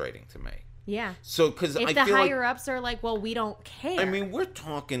frustrating to me. Yeah. So, because if the higher ups are like, well, we don't care. I mean, we're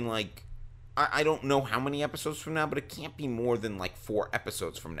talking I don't know how many episodes from now, but it can't be more than 4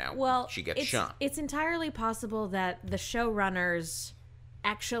 episodes from now. Well, she gets shot. It's entirely possible that the showrunners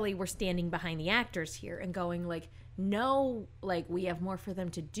actually were standing behind the actors here and going no, we have more for them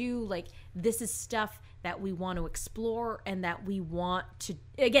to do. This is stuff that we want to explore and that we want to...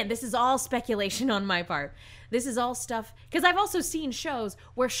 Again, this is all speculation on my part. This is all stuff... Because I've also seen shows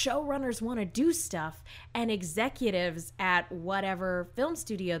where showrunners want to do stuff and executives at whatever film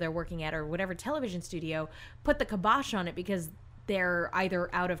studio they're working at or whatever television studio put the kibosh on it because they're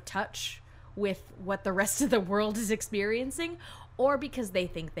either out of touch with what the rest of the world is experiencing, or because they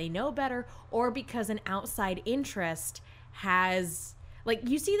think they know better, or because an outside interest has...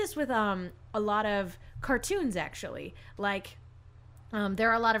 you see this with a lot of cartoons, actually. There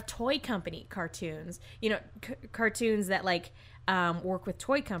are a lot of toy company cartoons, cartoons that, work with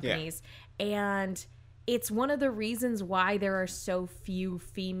toy companies. Yeah. And it's one of the reasons why there are so few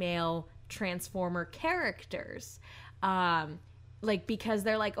female Transformer characters. Because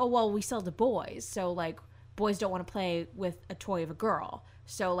they're oh, well, we sell to boys. So, boys don't want to play with a toy of a girl.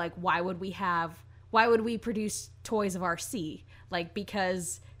 So, why would we produce toys of RC?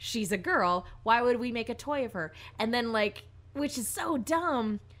 Because she's a girl, why would we make a toy of her? And then, which is so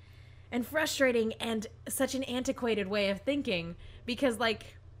dumb and frustrating and such an antiquated way of thinking. Because,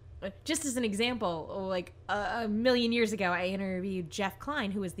 just as an example, a million years ago, I interviewed Jeff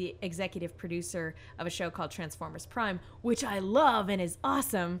Klein, who was the executive producer of a show called Transformers Prime, which I love and is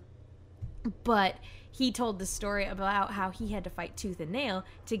awesome. But he told the story about how he had to fight tooth and nail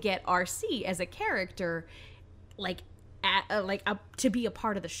to get RC as a character, to be a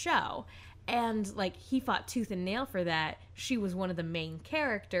part of the show. And he fought tooth and nail for that. She was one of the main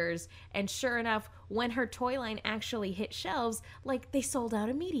characters, and sure enough, when her toy line actually hit shelves, they sold out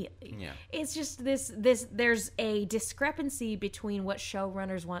immediately. Yeah. It's just this there's a discrepancy between what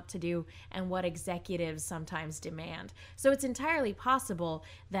showrunners want to do and what executives sometimes demand. So it's entirely possible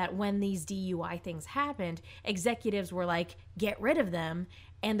that when these DUI things happened, executives were get rid of them.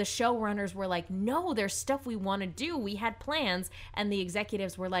 And the showrunners were no, there's stuff we want to do. We had plans. And the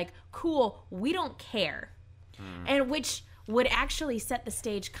executives were cool, we don't care. And which would actually set the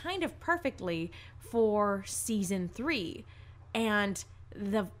stage kind of perfectly for season 3. And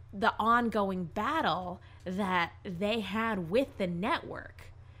the ongoing battle that they had with the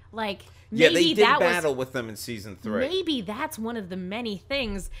network. Like, Yeah, maybe they did that battle was, with them in season 3. maybe that's one of the many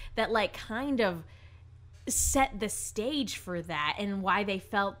things that, like, kind of set the stage for that, and why they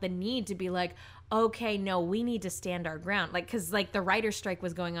felt the need to be like, okay, no, we need to stand our ground. Like, because, like, the writer's strike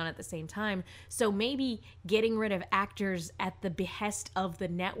was going on at the same time. So maybe getting rid of actors at the behest of the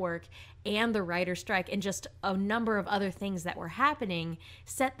network and the writer's strike and just a number of other things that were happening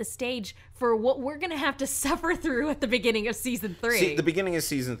set the stage for what we're going to have to suffer through at the beginning of season 3. See, the beginning of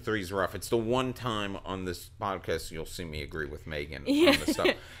season 3 is rough. It's the one time on this podcast you'll see me agree with Megan on this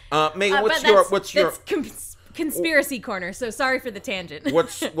stuff. Megan, what's your conspiracy corner, so sorry for the tangent.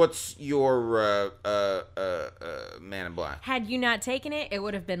 what's your Man in Black? Had you not taken it, it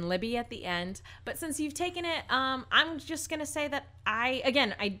would have been Libby at the end. But since you've taken it, I'm just gonna say that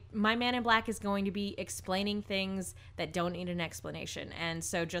my Man in Black is going to be explaining things that don't need an explanation, and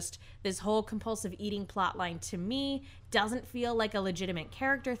so just this whole compulsive eating plotline to me doesn't feel like a legitimate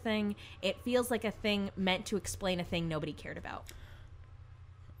character thing. It feels like a thing meant to explain a thing nobody cared about.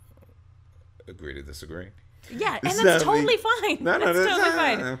 Agree to disagree. Yeah, and that's totally fine. No, that's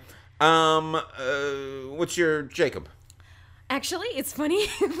totally fine. What's your Jacob? Actually, it's funny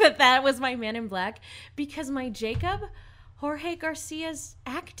that was my Man in Black, because my Jacob, Jorge Garcia's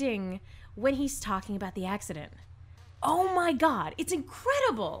acting when he's talking about the accident. Oh my God, it's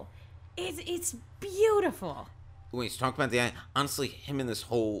incredible. It's beautiful. When he's talking about the, honestly, him and this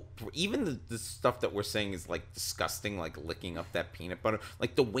whole, even the stuff that we're saying is like disgusting, like licking up that peanut butter,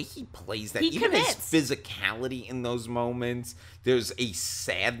 like the way he plays that, even his physicality in those moments, there's a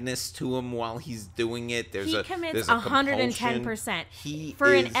sadness to him while he's doing it. He commits 110%.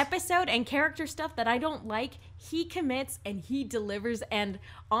 For an episode and character stuff that I don't like, he commits and he delivers. And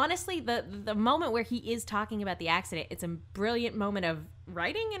honestly, the moment where he is talking about the accident, it's a brilliant moment of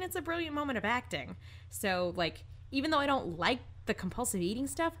writing and it's a brilliant moment of acting. So, like, even though I don't like the compulsive eating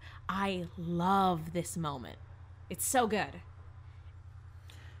stuff, I love this moment. It's so good.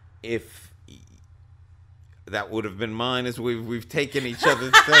 If that would have been mine, as we've taken each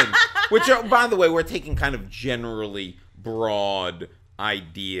other's things, which are, by the way, we're taking kind of generally broad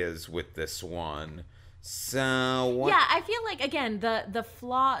ideas with this one. So what? Yeah, I feel like, again,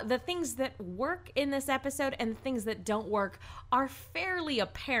 the things that work in this episode and the things that don't work are fairly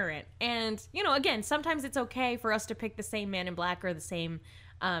apparent. And, you know, again, sometimes it's okay for us to pick the same Man in Black or the same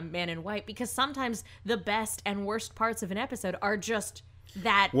Man in White, because sometimes the best and worst parts of an episode are just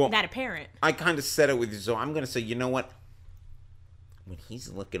that apparent. I kind of said it with you, so I'm going to say, you know what? When he's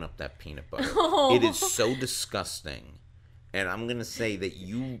licking up that peanut butter, it is so disgusting. And I'm going to say that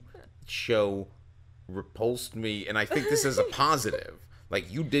you repulsed me, and I think this is a positive.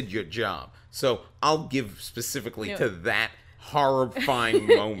 Like, you did your job. So I'll give specifically to that horrifying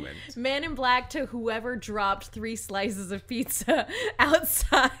moment. Man in Black to whoever dropped 3 slices of pizza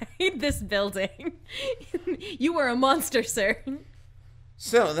outside this building. You were a monster, sir.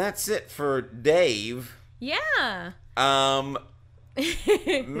 So that's it for Dave. Yeah.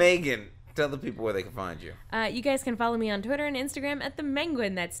 Megan, tell the people where they can find you. You guys can follow me on Twitter and Instagram at The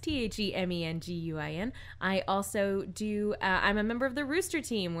Menguin. That's TheMenguin. I also do, I'm a member of the Rooster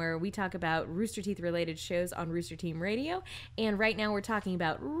Team, where we talk about Rooster Teeth related shows on Rooster Team Radio. And right now we're talking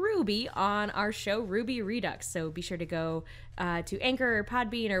about Ruby on our show, Ruby Redux. So be sure to go to Anchor or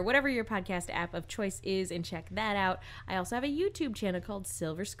Podbean or whatever your podcast app of choice is and check that out. I also have a YouTube channel called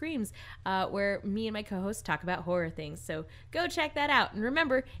Silver Screams, where me and my co-host talk about horror things. So go check that out. And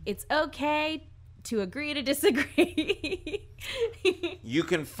remember, it's okay to agree to disagree. You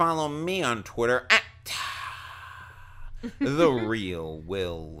can follow me on Twitter at The Real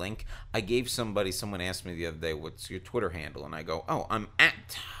Will Link. I gave someone asked me the other day, what's your Twitter handle? And I go, oh, I'm at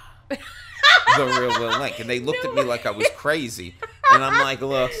The Real Will Link. And they looked at me like I was crazy. And I'm like,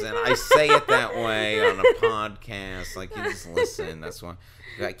 listen, I say it that way on a podcast. Like, you just listen. That's why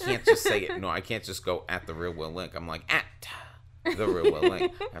I can't just say it. No, I can't just go at The Real Will Link. I'm like, at The Real Will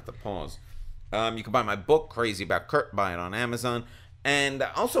Link. I have to pause. You can buy my book, Crazy About Kurt. Buy it on Amazon. And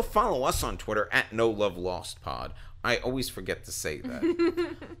also follow us on Twitter at No Love Lost Pod. I always forget to say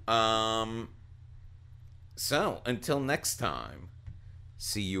that. So, until next time,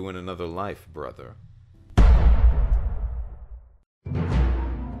 see you in another life, brother.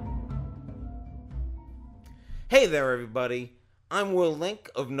 Hey there, everybody. I'm Will Link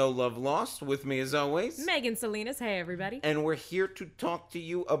of No Love Lost. With me, as always, Megan Salinas. Hey, everybody. And we're here to talk to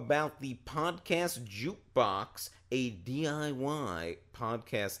you about the Podcast Jukebox, a DIY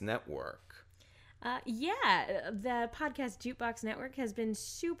podcast network. The Podcast Jukebox Network has been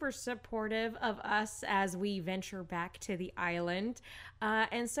super supportive of us as we venture back to the island.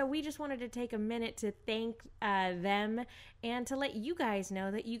 And so we just wanted to take a minute to thank them and to let you guys know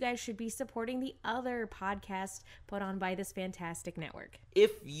that you guys should be supporting the other podcasts put on by this fantastic network.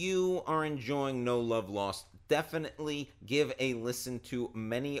 If you are enjoying No Love Lost, definitely give a listen to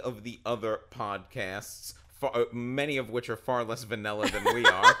many of the other podcasts, many of which are far less vanilla than we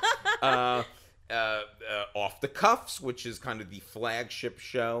are. Off the Cuffs, which is kind of the flagship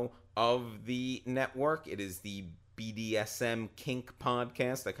show of the network. It is the BDSM kink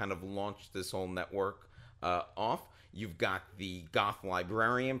podcast that kind of launched this whole network off. You've got the Goth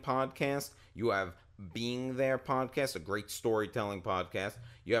Librarian podcast. You have Being There podcast, a great storytelling podcast.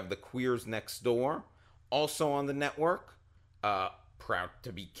 You have the Queers Next Door, also on the network. Proud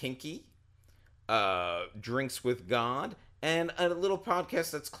to be Kinky. Drinks with God. And a little podcast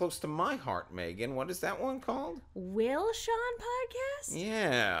that's close to my heart, Megan. What is that one called? Will Sean Podcast?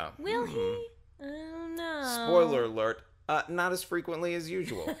 Yeah. Will he? I don't know. Spoiler alert, not as frequently as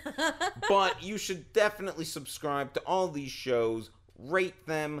usual. But you should definitely subscribe to all these shows, rate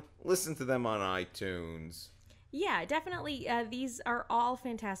them, listen to them on iTunes. Yeah, definitely. These are all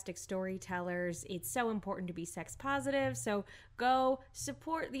fantastic storytellers. It's so important to be sex positive. So go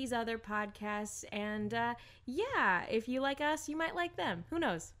support these other podcasts. And if you like us, you might like them. Who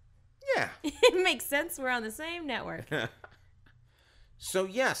knows? Yeah. It makes sense. We're on the same network. So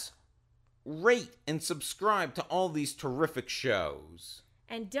yes, rate and subscribe to all these terrific shows.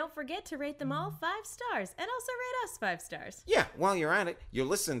 And don't forget to rate them all 5 stars. And also rate us 5 stars. Yeah, while you're at it, you're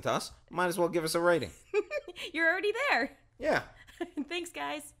listening to us, might as well give us a rating. You're already there. Yeah. Thanks,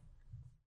 guys.